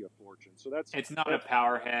cost you a fortune. So it's not a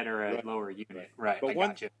power head or a lower unit, right? But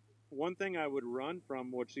one thing I would run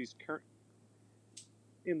from, which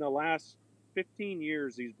in the last 15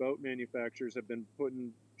 years, these boat manufacturers have been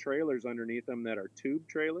putting trailers underneath them that are tube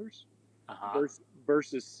trailers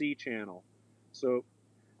versus C-channel. So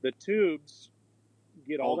the tubes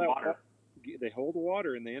get all that water. They hold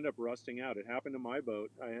water and they end up rusting out. It happened to my boat.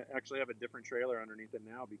 I actually have a different trailer underneath it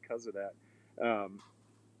now because of that.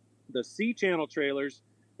 The C-channel trailers,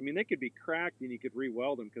 I mean, they could be cracked and you could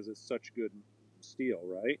re-weld them because it's such good steel,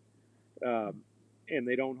 right? And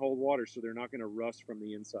they don't hold water, so they're not going to rust from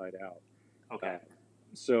the inside out. Okay.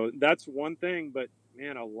 So that's one thing, but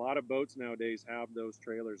man, a lot of boats nowadays have those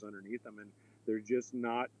trailers underneath them, and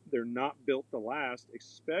they're not built to last,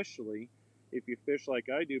 especially if you fish like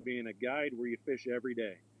I do, being a guide where you fish every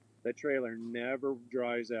day. That trailer never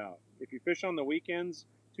dries out. If you fish on the weekends,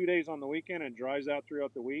 2 days on the weekend, and dries out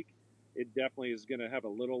throughout the week, it definitely is going to have a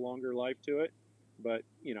little longer life to it. But,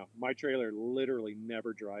 my trailer literally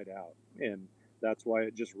never dried out, and that's why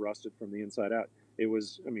it just rusted from the inside out. There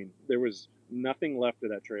was nothing left of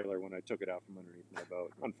that trailer when I took it out from underneath my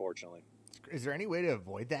boat, unfortunately. Is there any way to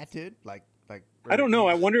avoid that, dude? I don't know.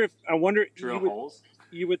 I wonder drill holes.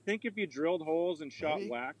 You would think if you drilled holes and shot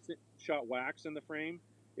wax in the frame,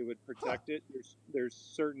 it would protect it. There's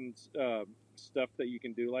certain stuff that you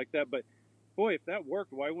can do like that. But boy, if that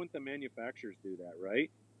worked, why wouldn't the manufacturers do that,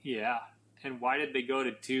 right? Yeah. And why did they go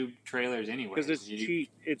to tube trailers anyway? Because it's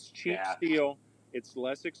cheap. It's cheap steel. It's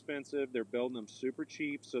less expensive. They're building them super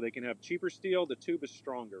cheap so they can have cheaper steel. The tube is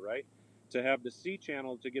stronger, right? To have the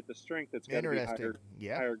C-channel to get the strength, it's got to be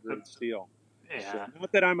higher grade steel. Yeah. So,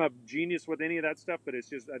 not that I'm a genius with any of that stuff, but it's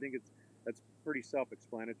just, I think that's pretty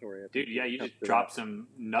self-explanatory. Dude, yeah, you just dropped some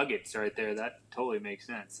nuggets right there. That totally makes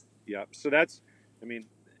sense. Yeah. So that's, I mean,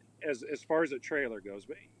 as far as a trailer goes,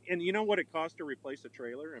 but and you know what it costs to replace a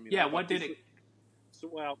trailer? I mean, yeah. What did it?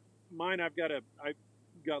 So mine, I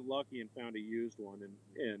got lucky and found a used one,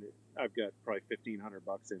 and I've got probably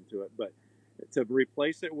 $1,500 into it, but to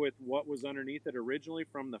replace it with what was underneath it originally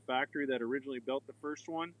from the factory that originally built the first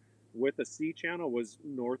one with a C-channel was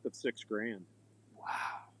north of $6,000. Wow.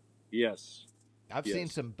 Yes. I've seen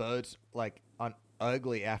some boats on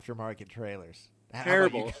ugly aftermarket trailers. How about you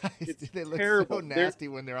Terrible. guys? It's They look terrible. so nasty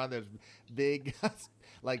when they're on those big,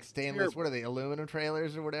 like stainless. Terrible. What are they? Aluminum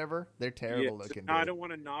trailers or whatever? They're terrible Yes. looking. I Dude. don't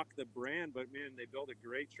want to knock the brand, but man, they build a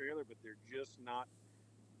great trailer, but they're just not.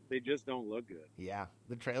 They just don't look good. Yeah,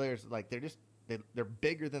 the trailers like they're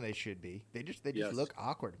bigger than they should be. They just Yes. look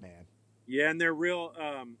awkward, man. Yeah, and they're real.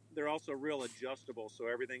 They're also real adjustable, so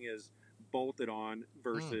everything is bolted on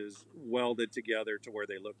versus welded together to where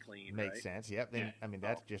they look clean. Makes right? sense. Yep. Yeah. I mean,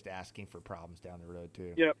 that's just asking for problems down the road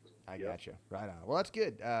too. Yep. I Yep. gotcha. Right on. Well, that's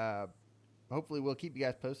good. Hopefully, we'll keep you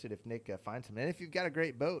guys posted if Nick finds some. And if you've got a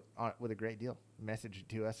great boat with a great deal, message it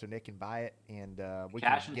to us so Nick can buy it, and we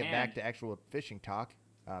Cash can in get hand. back to actual fishing talk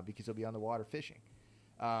because he'll be on the water fishing.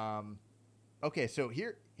 Okay, so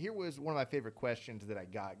here was one of my favorite questions that I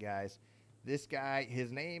got, guys. This guy,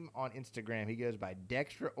 his name on Instagram, he goes by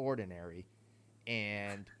Dextraordinary,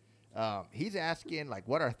 and he's asking like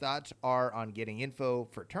what our thoughts are on getting info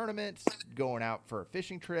for tournaments, going out for a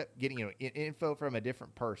fishing trip, getting info from a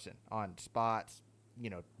different person on spots,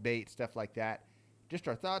 bait, stuff like that. Just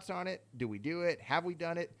our thoughts on it. Do we do it? Have we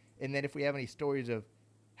done it? And then if we have any stories of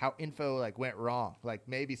how info like went wrong, like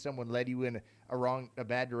maybe someone led you in a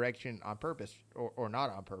bad direction on purpose or not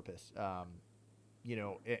on purpose.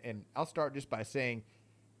 And I'll start just by saying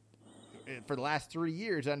for the last 3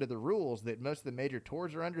 years under the rules that most of the major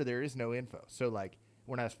tours are under, there is no info. So like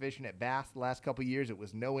when I was fishing at Bass the last couple of years, it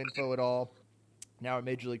was no info at all. Now at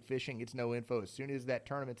Major League Fishing, it's no info. As soon as that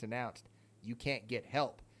tournament's announced, you can't get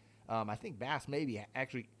help. I think Bass maybe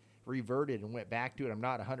actually reverted and went back to it. I'm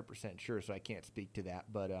not 100% sure, so I can't speak to that.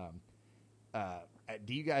 But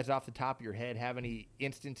do you guys off the top of your head have any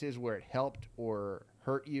instances where it helped or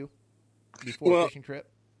hurt you before a fishing trip?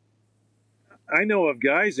 I know of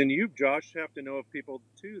guys, and you, Josh, have to know of people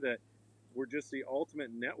too that were just the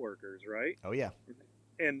ultimate networkers, right? Oh yeah.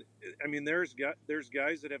 And I mean, there's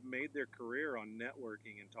guys that have made their career on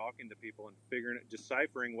networking and talking to people and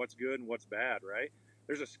deciphering what's good and what's bad, right?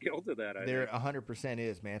 There's a skill to that. There 100%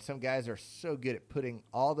 is, man. Some guys are so good at putting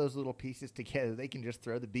all those little pieces together. They can just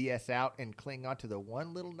throw the BS out and cling onto the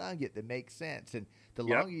one little nugget that makes sense. And the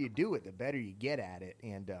longer you do it, the better you get at it.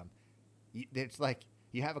 And it's like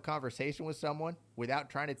you have a conversation with someone without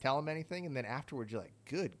trying to tell them anything, and then afterwards you're like,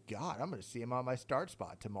 good God, I'm going to see him on my start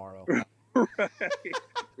spot tomorrow.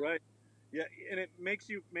 Right. Yeah, and it makes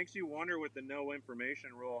you wonder with the no information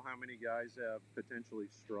rule how many guys have potentially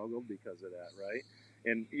struggled because of that, right?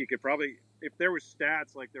 And you could probably, if there was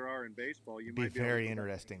stats like there are in baseball, you might be very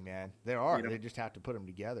interesting, man. There are. They just have to put them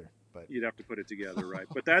together. But you'd have to put it together, right?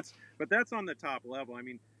 But that's on the top level. I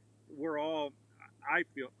mean, we're all. I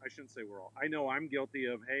shouldn't say we're all. I know I'm guilty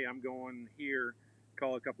of. Hey, I'm going here.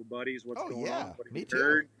 Call a couple buddies. What's going on? What have me you too.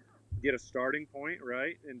 heard? Get a starting point,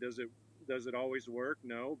 right? And does it always work?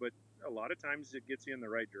 No, but a lot of times it gets you in the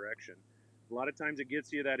right direction. A lot of times it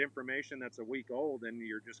gets you that information that's a week old and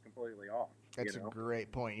you're just completely off. That's a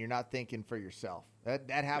great point. You're not thinking for yourself. That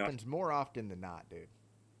happens more often than not, dude.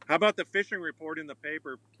 How about the fishing report in the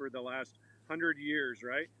paper for the last 100 years,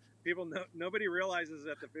 right? Nobody realizes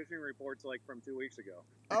that the fishing report's like from 2 weeks ago.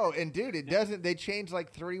 Oh, and dude, it doesn't. They change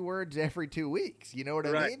like 3 words every 2 weeks. You know what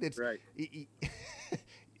I mean? It's right.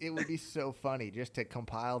 It would be so funny just to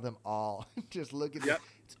compile them all. Just look at Yep.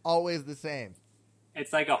 It's always the same.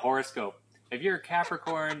 It's like a horoscope. If you're a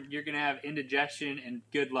Capricorn, you're going to have indigestion and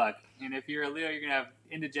good luck. And if you're a Leo, you're going to have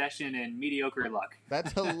indigestion and mediocre luck.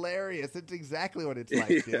 That's hilarious. That's exactly what it's like,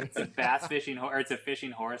 dude. It's a bass fishing or it's a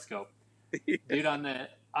fishing horoscope. Dude, on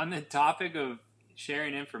the topic of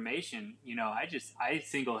sharing information, I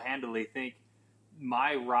single-handedly think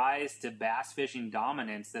my rise to bass fishing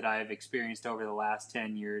dominance that I've experienced over the last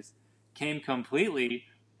 10 years came completely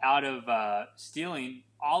out of stealing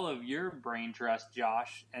all of your brain trust,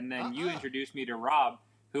 Josh, and then you introduced me to Rob,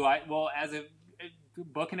 who as a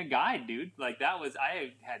booking a guide, dude, like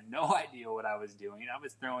I had no idea what I was doing. I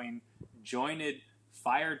was throwing jointed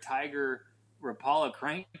Fire Tiger Rapala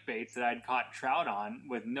crankbaits that I'd caught trout on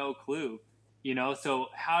with no clue, so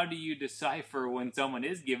how do you decipher when someone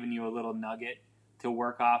is giving you a little nugget to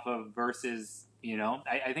work off of versus,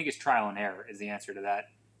 I think it's trial and error is the answer to that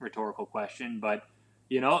rhetorical question, but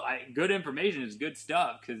good information is good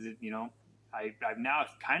stuff because, I'm now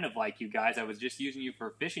kind of like you guys. I was just using you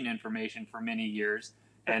for fishing information for many years,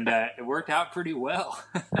 and it worked out pretty well.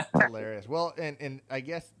 Hilarious. Well, and I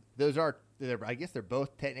guess they're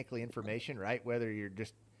both technically information, right? Whether you're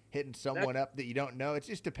just hitting someone up that you don't know, it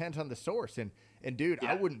just depends on the source. And dude,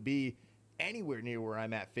 I wouldn't be anywhere near where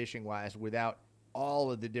I'm at fishing wise without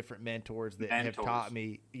all of the different mentors that have taught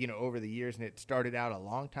me, over the years. And it started out a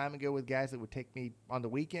long time ago with guys that would take me on the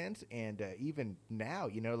weekends. And even now,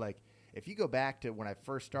 like if you go back to when I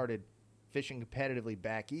first started fishing competitively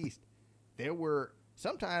back east, there were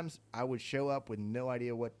sometimes I would show up with no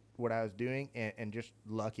idea what I was doing and just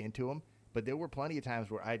luck into them. But there were plenty of times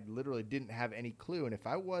where I literally didn't have any clue. And if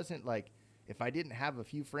I didn't have a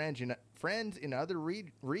few friends in other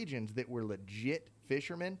regions that were legit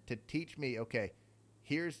fishermen to teach me, okay,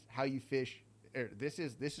 here's how you fish. This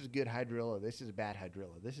is good hydrilla. This is bad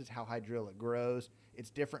hydrilla. This is how hydrilla grows. It's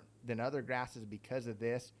different than other grasses because of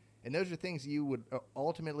this. And those are things you would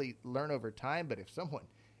ultimately learn over time. But if someone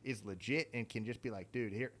is legit and can just be like,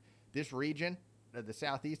 dude, here, this region, the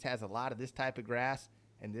Southeast has a lot of this type of grass,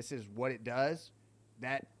 and this is what it does,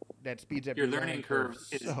 that speeds up your learning curve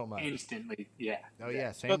is so much. Instantly. Yeah. Oh,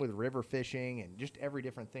 yeah. Same with river fishing and just every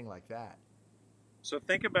different thing like that. So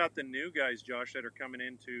think about the new guys, Josh, that are coming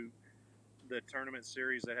into the tournament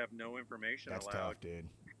series that have no information That's allowed. tough, dude.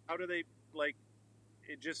 How do they, like,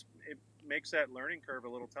 it makes that learning curve a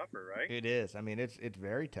little tougher, right? It is. I mean, it's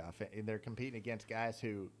very tough. And they're competing against guys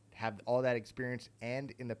who have all that experience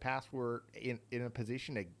and in the past were in a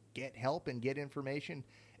position to get help and get information.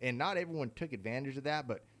 And not everyone took advantage of that.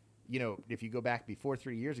 But, you know, if you go back before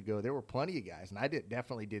 3 years ago, there were plenty of guys. And I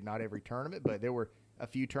definitely did not every tournament, but there were a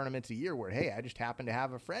few tournaments a year where, hey, I just happened to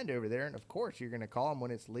have a friend over there. And, of course, you're going to call them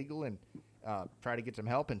when it's legal and try to get some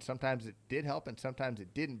help. And sometimes it did help and sometimes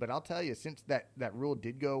it didn't. But I'll tell you, since that rule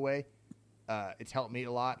did go away, it's helped me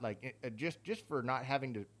a lot. Like just for not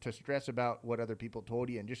having to stress about what other people told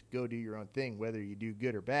you and just go do your own thing, whether you do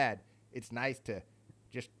good or bad. It's nice to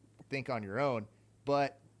just think on your own.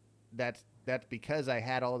 But that's because I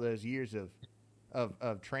had all those years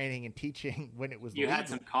of training and teaching when it was you legal. had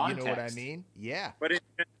some context. You know what I mean? Yeah.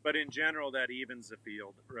 But in general, that evens the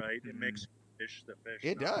field, right? It makes the fish.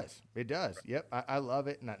 It does. Yep. I love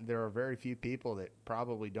it. And there are very few people that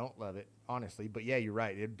probably don't love it, honestly. But yeah, you're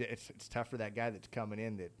right. It's tough for that guy that's coming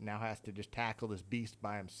in that now has to just tackle this beast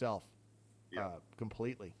by himself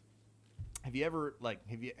completely. Have you ever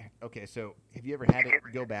have you ever had it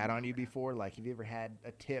go bad on you before? Like, have you ever had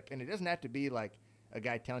a tip? And it doesn't have to be like a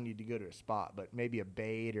guy telling you to go to a spot, but maybe a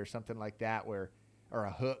bait or something like that or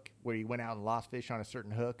a hook where you went out and lost fish on a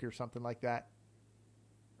certain hook or something like that.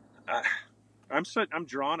 I'm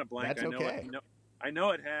drawing a blank. That's okay. I know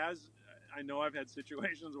it has. I know I've had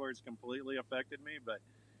situations where it's completely affected me, but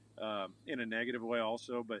in a negative way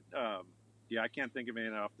also. But I can't think of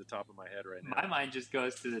anything off the top of my head right now. My mind just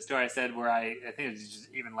goes to the story I said where I think it was just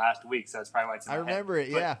even last week, so that's probably why it's in my remember head.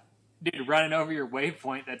 it, yeah. But, dude, running over your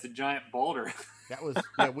waypoint, that's a giant boulder. That was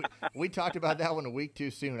we talked about that one a week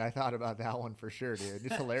too soon. I thought about that one for sure, dude.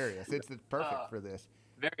 It's hilarious. It's perfect for this.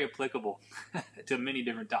 Very applicable to many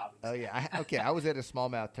different topics. Oh, yeah. I was at a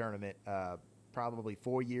smallmouth tournament probably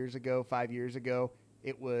 5 years ago.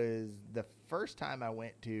 It was the first time I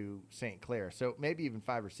went to St. Clair, so maybe even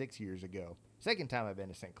 5 or 6 years ago. Second time I've been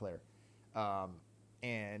to St. Clair.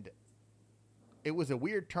 And it was a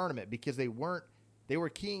weird tournament because they were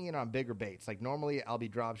keying in on bigger baits. Like normally I'll be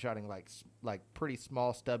drop shotting like pretty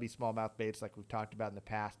small, stubby smallmouth baits like we've talked about in the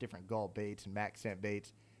past, different gull baits and max scent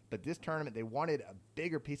baits. But this tournament, they wanted a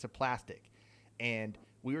bigger piece of plastic. And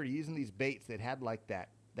we were using these baits that had like that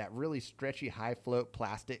really stretchy high float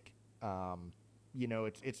plastic. You know,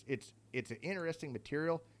 it's an interesting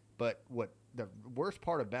material, but what the worst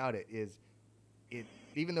part about it is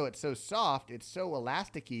even though it's so soft, it's so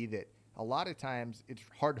elasticy that a lot of times it's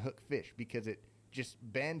hard to hook fish because it just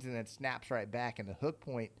bends and then snaps right back and the hook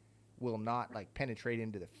point will not like penetrate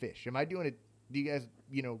into the fish. Am I doing it? Do you guys,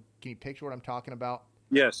 can you picture what I'm talking about?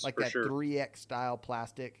 Yes, like for that sure. 3X style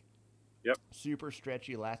plastic. Yep. Super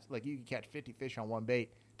stretchy, elastic. Like you can catch 50 fish on one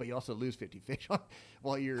bait, but you also lose 50 fish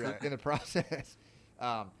while you're in the process.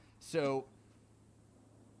 So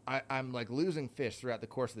I'm like losing fish throughout the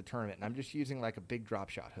course of the tournament, and I'm just using like a big drop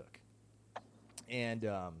shot hook. And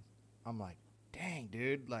I'm like, dang,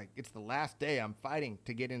 dude, like it's the last day. I'm fighting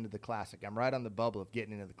to get into the Classic. I'm right on the bubble of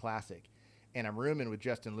getting into the Classic. And I'm rooming with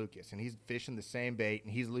Justin Lucas, and he's fishing the same bait,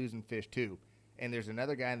 and he's losing fish too. And there's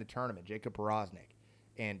another guy in the tournament, Jacob Porosnik.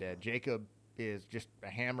 And Jacob is just a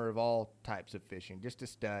hammer of all types of fishing, just a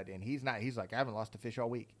stud. And he's like, I haven't lost a fish all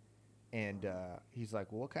week. And he's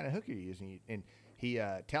like, well, what kind of hook are you using? And he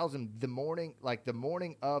tells him the morning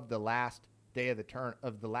of the last day of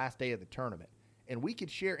the tournament. And we could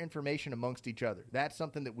share information amongst each other. That's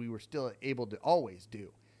something that we were still able to always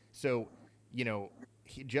do. So,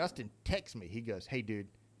 Justin texts me. He goes, hey, dude,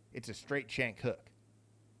 it's a straight shank hook.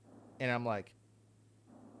 And I'm like,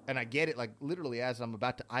 and I get it like literally as I'm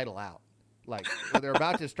about to idle out. Like they're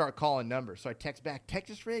about to start calling numbers. So I text back,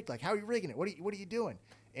 Texas rig, like how are you rigging it? What are you doing?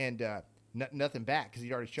 And nothing back because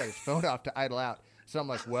he'd already shut his phone off to idle out. So I'm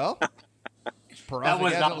like, well,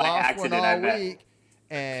 Peraza hasn't lost one all week.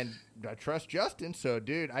 And I trust Justin. So,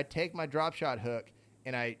 dude, I take my drop shot hook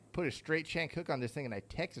and I put a straight shank hook on this thing and I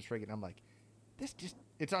Texas rig it. And I'm like,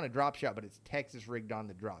 it's on a drop shot, but it's Texas rigged on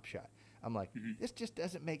the drop shot. I'm like, this just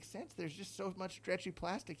doesn't make sense. There's just so much stretchy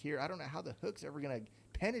plastic here. I don't know how the hook's ever going to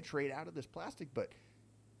penetrate out of this plastic, but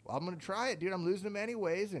I'm going to try it, dude. I'm losing them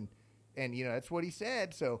anyways. And that's what he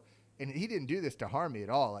said. So, and he didn't do this to harm me at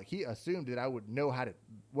all. Like, he assumed that I would know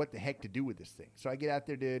what the heck to do with this thing. So I get out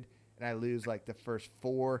there, dude, and I lose like the first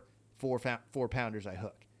four pounders I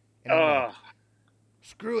hook. And I'm like,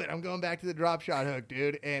 screw it. I'm going back to the drop shot hook,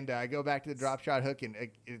 dude. And I go back to the drop shot hook, and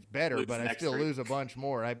it's better, but I still lose a bunch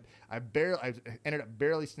more. I ended up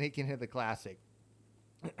barely sneaking into the Classic.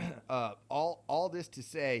 All this to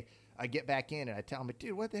say, I get back in and I tell him,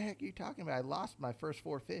 dude, what the heck are you talking about? I lost my first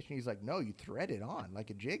 4 fish. And he's like, no, you thread it on like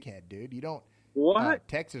a jig head, dude. You don't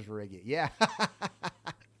Texas rig it. Yeah.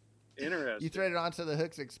 Interesting. You thread it on so the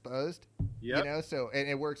hook's exposed. Yeah. So, and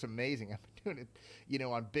it works amazing. I've been doing it,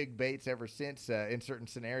 on big baits ever since in certain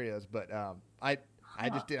scenarios. But I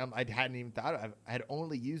just didn't. I hadn't even thought of it. I had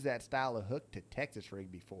only used that style of hook to Texas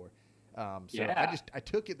rig before. I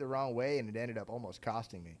took it the wrong way, and it ended up almost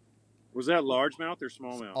costing me. Was that largemouth or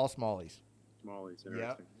smallmouth? All smallies. Smallies.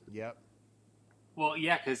 Interesting. Yep. Well,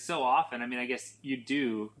 yeah, because so often, I mean, I guess you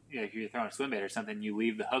do, if you're throwing a swim bait or something, you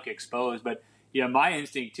leave the hook exposed. But, my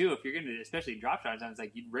instinct, too, if you're going to, especially drop shots, it's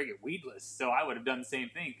like you'd rig it weedless. So I would have done the same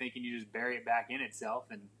thing, thinking you just bury it back in itself,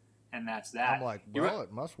 and that's that. I'm like, well,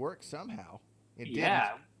 it must work somehow. It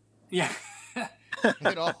didn't. Yeah.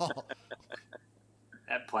 At all.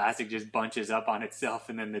 That plastic just bunches up on itself,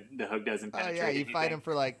 and then the hook doesn't penetrate. Oh, yeah, you anything. fight them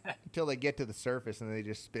for until they get to the surface, and they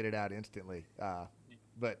just spit it out instantly.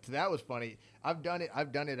 But that was funny. I've done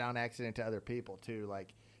it on accident to other people too.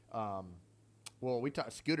 Like,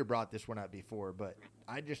 Scooter brought this one up before, but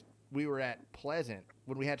we were at Pleasant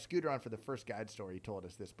when we had Scooter on for the first guide story. He told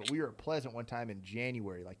us this, but we were at Pleasant one time in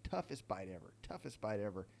January, like toughest bite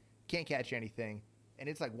ever. Can't catch anything, and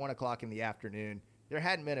it's like 1:00 in the afternoon. There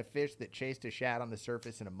hadn't been a fish that chased a shad on the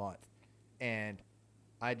surface in a month. And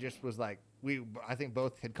I just was like, I think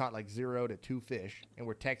both had caught like 0 to 2 fish, and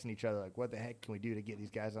we're texting each other like, what the heck can we do to get these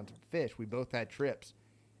guys on some fish? We both had trips.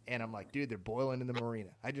 And I'm like, dude, they're boiling in the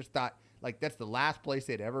marina. I just thought, like, that's the last place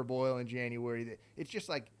they'd ever boil in January. It's just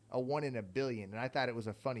like a 1 in a billion. And I thought it was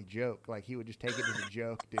a funny joke. Like, he would just take it as a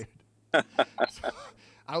joke, dude. So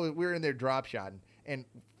we were in there drop shotting, and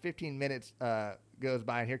 15 minutes goes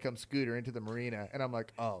by, and here comes Scooter into the marina, and I'm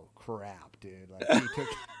like, oh crap, dude! Like, he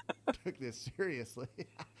took this seriously.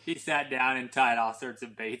 He sat down and tied all sorts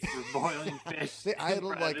of baits for boiling fish. They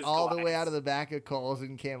idled like all the way out of the back of Coles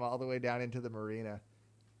and came all the way down into the marina.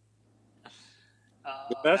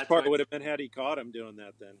 The best part would have been had he caught him doing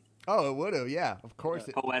that then. Oh, it would have, yeah. Of course,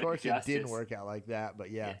 Poetic it didn't work out like that,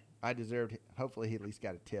 but yeah, I deserved. Hopefully, he at least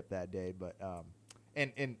got a tip that day. But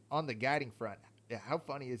and on the guiding front, how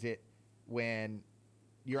funny is it when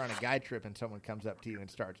you're on a guide trip and someone comes up to you and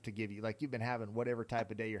starts to give you, like, you've been having whatever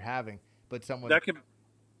type of day you're having, but someone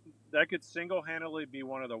that could single-handedly be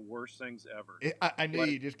one of the worst things ever. I knew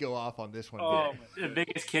you'd just go off on this one. Oh, the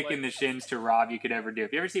biggest kick in the shins to Rob you could ever do.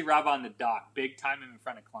 If you ever see Rob on the dock, big time in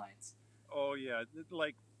front of clients. Oh yeah,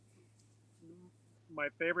 like, my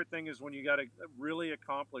favorite thing is when you got a really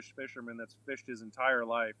accomplished fisherman that's fished his entire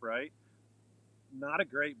life, right? Not a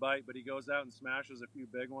great bite, but he goes out and smashes a few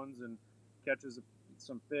big ones and catches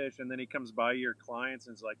some fish, and then he comes by your clients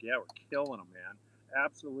and is like, yeah, we're killing them, man.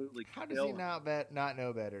 Absolutely How killing does he not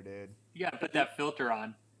know better, dude? You got to put that filter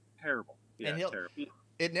on. Terrible. Yeah, and terrible.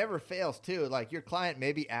 It never fails, too. Like, your client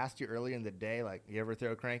maybe asked you earlier in the day, like, you ever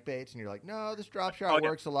throw crankbaits? And you're like, no, this drop shot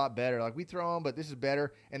works a lot better. Like, we throw them, but this is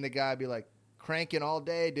better. And the guy would be like, cranking all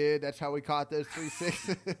day, dude. That's how we caught those 3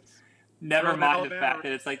 6s. Never mind the fact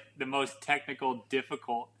that it's like the most technical,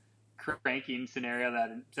 difficult cranking scenario that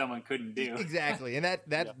someone couldn't do. Exactly. And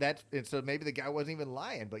that's and so maybe the guy wasn't even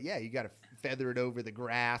lying, but yeah, you got to feather it over the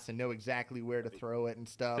grass and know exactly where to throw it and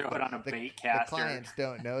stuff. Throw it on a bait caster. The clients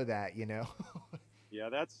don't know that, Yeah,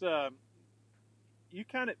 that's you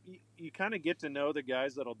kind of get to know the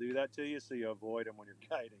guys that'll do that to you, so you avoid them when you're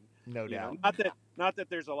guiding. No doubt. Not that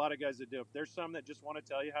there's a lot of guys that do it. There's some that just want to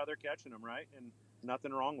tell you how they're catching them, right? And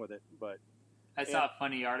nothing wrong with it, but I saw a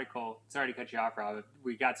funny article. Sorry to cut you off, Rob.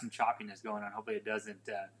 We got some choppiness going on. Hopefully it doesn't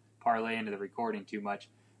parlay into the recording too much.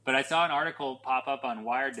 But I saw an article pop up on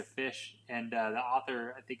Wired to Fish, and the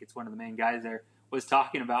author, I think it's one of the main guys there, was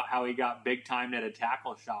talking about how he got big timed at a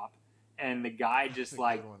tackle shop. And the guy just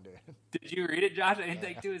like, did you read it, Josh? And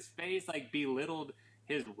like to his face, like belittled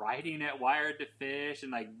his writing at Wired to Fish,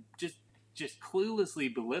 and like just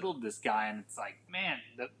cluelessly belittled this guy. And it's like, man,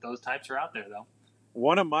 those types are out there though.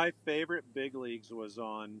 One of my favorite big leagues was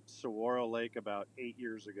on Saguaro Lake about 8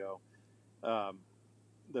 years ago. Um,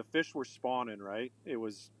 the fish were spawning, right? It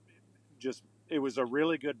was a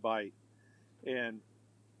really good bite. And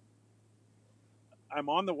I'm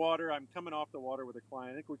on the water. I'm coming off the water with a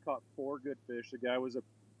client. I think we caught 4 good fish. The guy was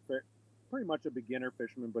pretty much a beginner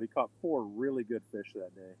fisherman, but he caught 4 really good fish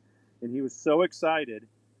that day. And he was so excited.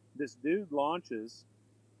 This dude launches,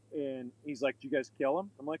 and he's like, "Did you guys kill him?"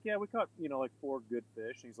 I'm like, "Yeah, we caught, like 4 good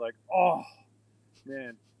fish." And he's like, "Oh,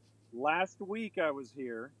 man, last week I was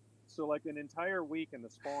here. So like an entire week in the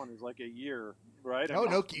spawn is like a year, right?" Oh,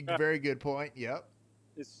 no, very good point. Yep.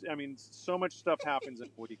 So much stuff happens in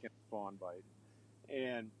a week in spawn bite.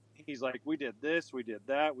 And he's like, "We did this, we did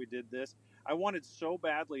that, we did this." I wanted so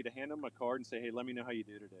badly to hand him a card and say, "Hey, let me know how you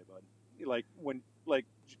do today, bud."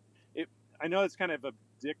 I know it's kind of a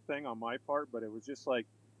dick thing on my part, but it was just like,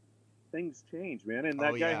 things change, man. And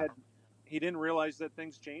that guy he didn't realize that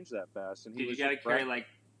things change that fast. And you got to carry like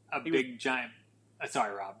a big giant.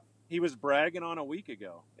 Sorry, Rob. He was bragging on a week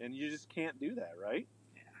ago, and you just can't do that, right?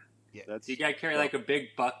 Yeah. You got to carry like a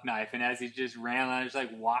big buck knife, and as he just ran on, just like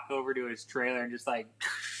walk over to his trailer and just like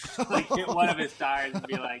hit one of his tires and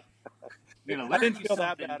be like, I didn't feel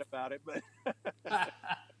that bad about it, but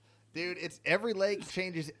dude, it's every lake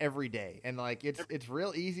changes every day, and like it's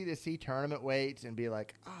real easy to see tournament weights and be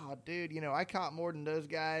like, "Oh, dude, I caught more than those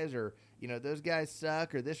guys," or those guys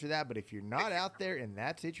suck, or this or that. But if you're not out there in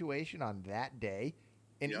that situation on that day,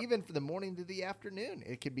 and even for the morning to the afternoon,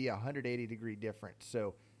 it could be 180-degree difference.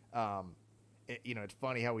 So, it's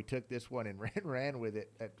funny how we took this one and ran with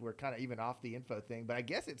it. We're kind of even off the info thing, but I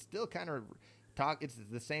guess it's still kind of it's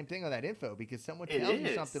the same thing on that info, because someone tells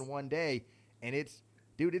you something one day, and it's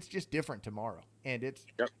just different tomorrow, and it's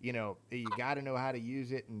you got to know how to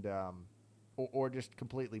use it, and or just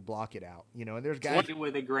completely block it out. And there's guys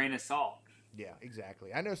with a grain of salt. Yeah,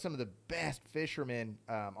 exactly. I know some of the best fishermen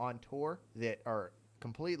on tour that are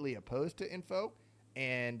completely opposed to info,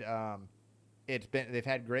 and they've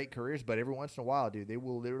had great careers, but every once in a while, dude, they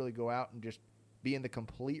will literally go out and just be in the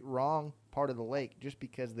complete wrong part of the lake just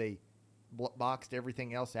because they boxed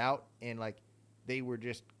everything else out, and like they were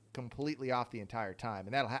just completely off the entire time.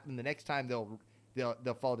 And that'll happen the next time. They'll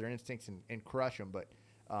follow their instincts and crush them, but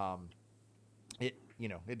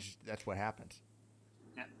that's what happens.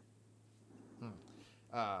 Yeah.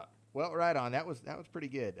 Well, right on. That was pretty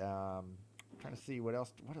good. Trying to see what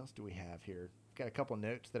else do we have here. Got a couple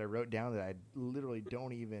notes that I wrote down that I literally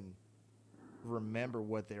don't even remember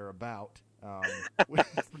what they're about.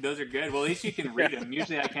 Those are good. Well, at least you can read them.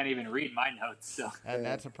 Usually I can't even read my notes. So. And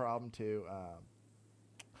that's a problem too.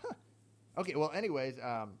 Okay, well, anyways,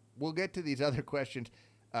 we'll get to these other questions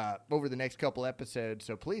over the next couple episodes.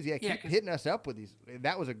 So please, keep hitting us up with these.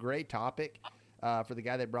 That was a great topic for the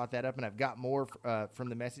guy that brought that up, and I've got more from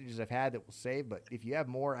the messages I've had that we'll save. But if you have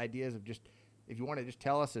more ideas of if you want to just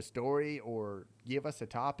tell us a story or give us a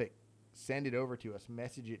topic, send it over to us,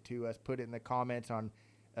 message it to us, put it in the comments on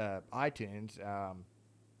iTunes.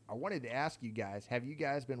 I wanted to ask you guys, have you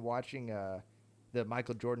guys been watching the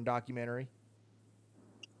Michael Jordan documentary?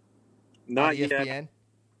 Not yet.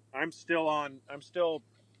 I'm still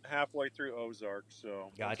halfway through Ozark,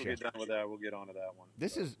 so gotcha. Once we get done with that, we'll get onto that one.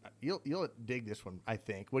 This is you'll dig this one, I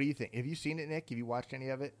think. What do you think? Have you seen it, Nick? Have you watched any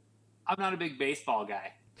of it? I'm not a big baseball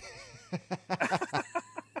guy.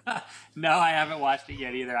 No, I haven't watched it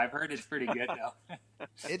yet either. I've heard it's pretty good though.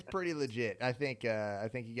 It's pretty legit. I think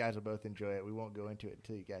you guys will both enjoy it. We won't go into it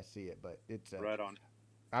until you guys see it, but it's right on.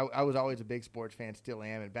 I was always a big sports fan, still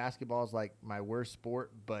am, and basketball is like my worst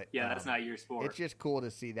sport. But that's not your sport. It's just cool to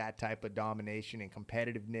see that type of domination and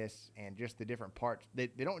competitiveness, and just the different parts. They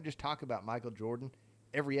don't just talk about Michael Jordan.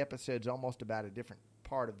 Every episode's almost about a different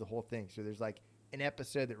part of the whole thing. So there's like an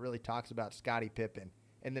episode that really talks about Scottie Pippen,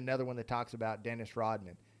 and then another one that talks about Dennis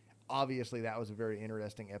Rodman. Obviously, that was a very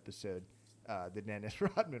interesting episode, the Dennis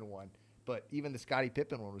Rodman one. But even the Scottie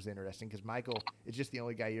Pippen one was interesting because Michael is just the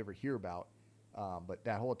only guy you ever hear about. But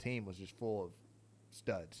that whole team was just full of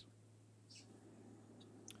studs.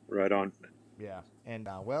 Right on. Yeah. And,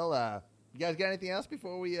 you guys got anything else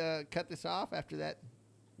before we cut this off after that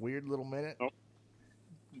weird little minute? Nope.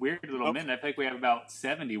 Weird little minute. I think we have about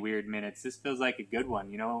 70 weird minutes. This feels like a good one.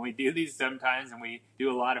 When we do these sometimes and we do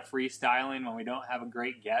a lot of freestyling when we don't have a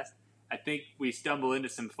great guest, I think we stumble into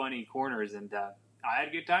some funny corners. And I had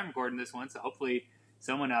a good time recording this one, so hopefully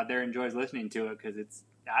someone out there enjoys listening to it because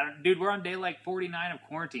dude, we're on day like 49 of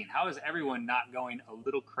quarantine. How is everyone not going a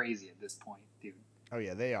little crazy at this point, dude? Oh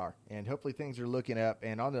yeah, they are, and hopefully things are looking up.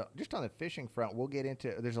 And on the fishing front, we'll get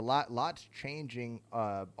into. There's lots changing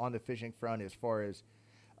on the fishing front as far as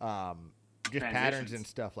just patterns and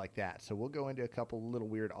stuff like that. So we'll go into a couple little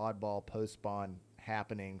weird oddball post-spawn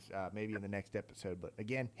happenings maybe in the next episode. But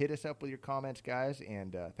again, hit us up with your comments, guys,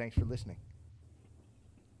 and thanks for listening.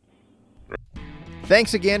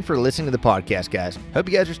 Thanks again for listening to the podcast, guys. Hope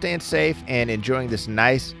you guys are staying safe and enjoying this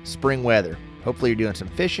nice spring weather. Hopefully you're doing some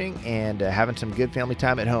fishing and having some good family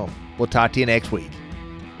time at home. We'll talk to you next week.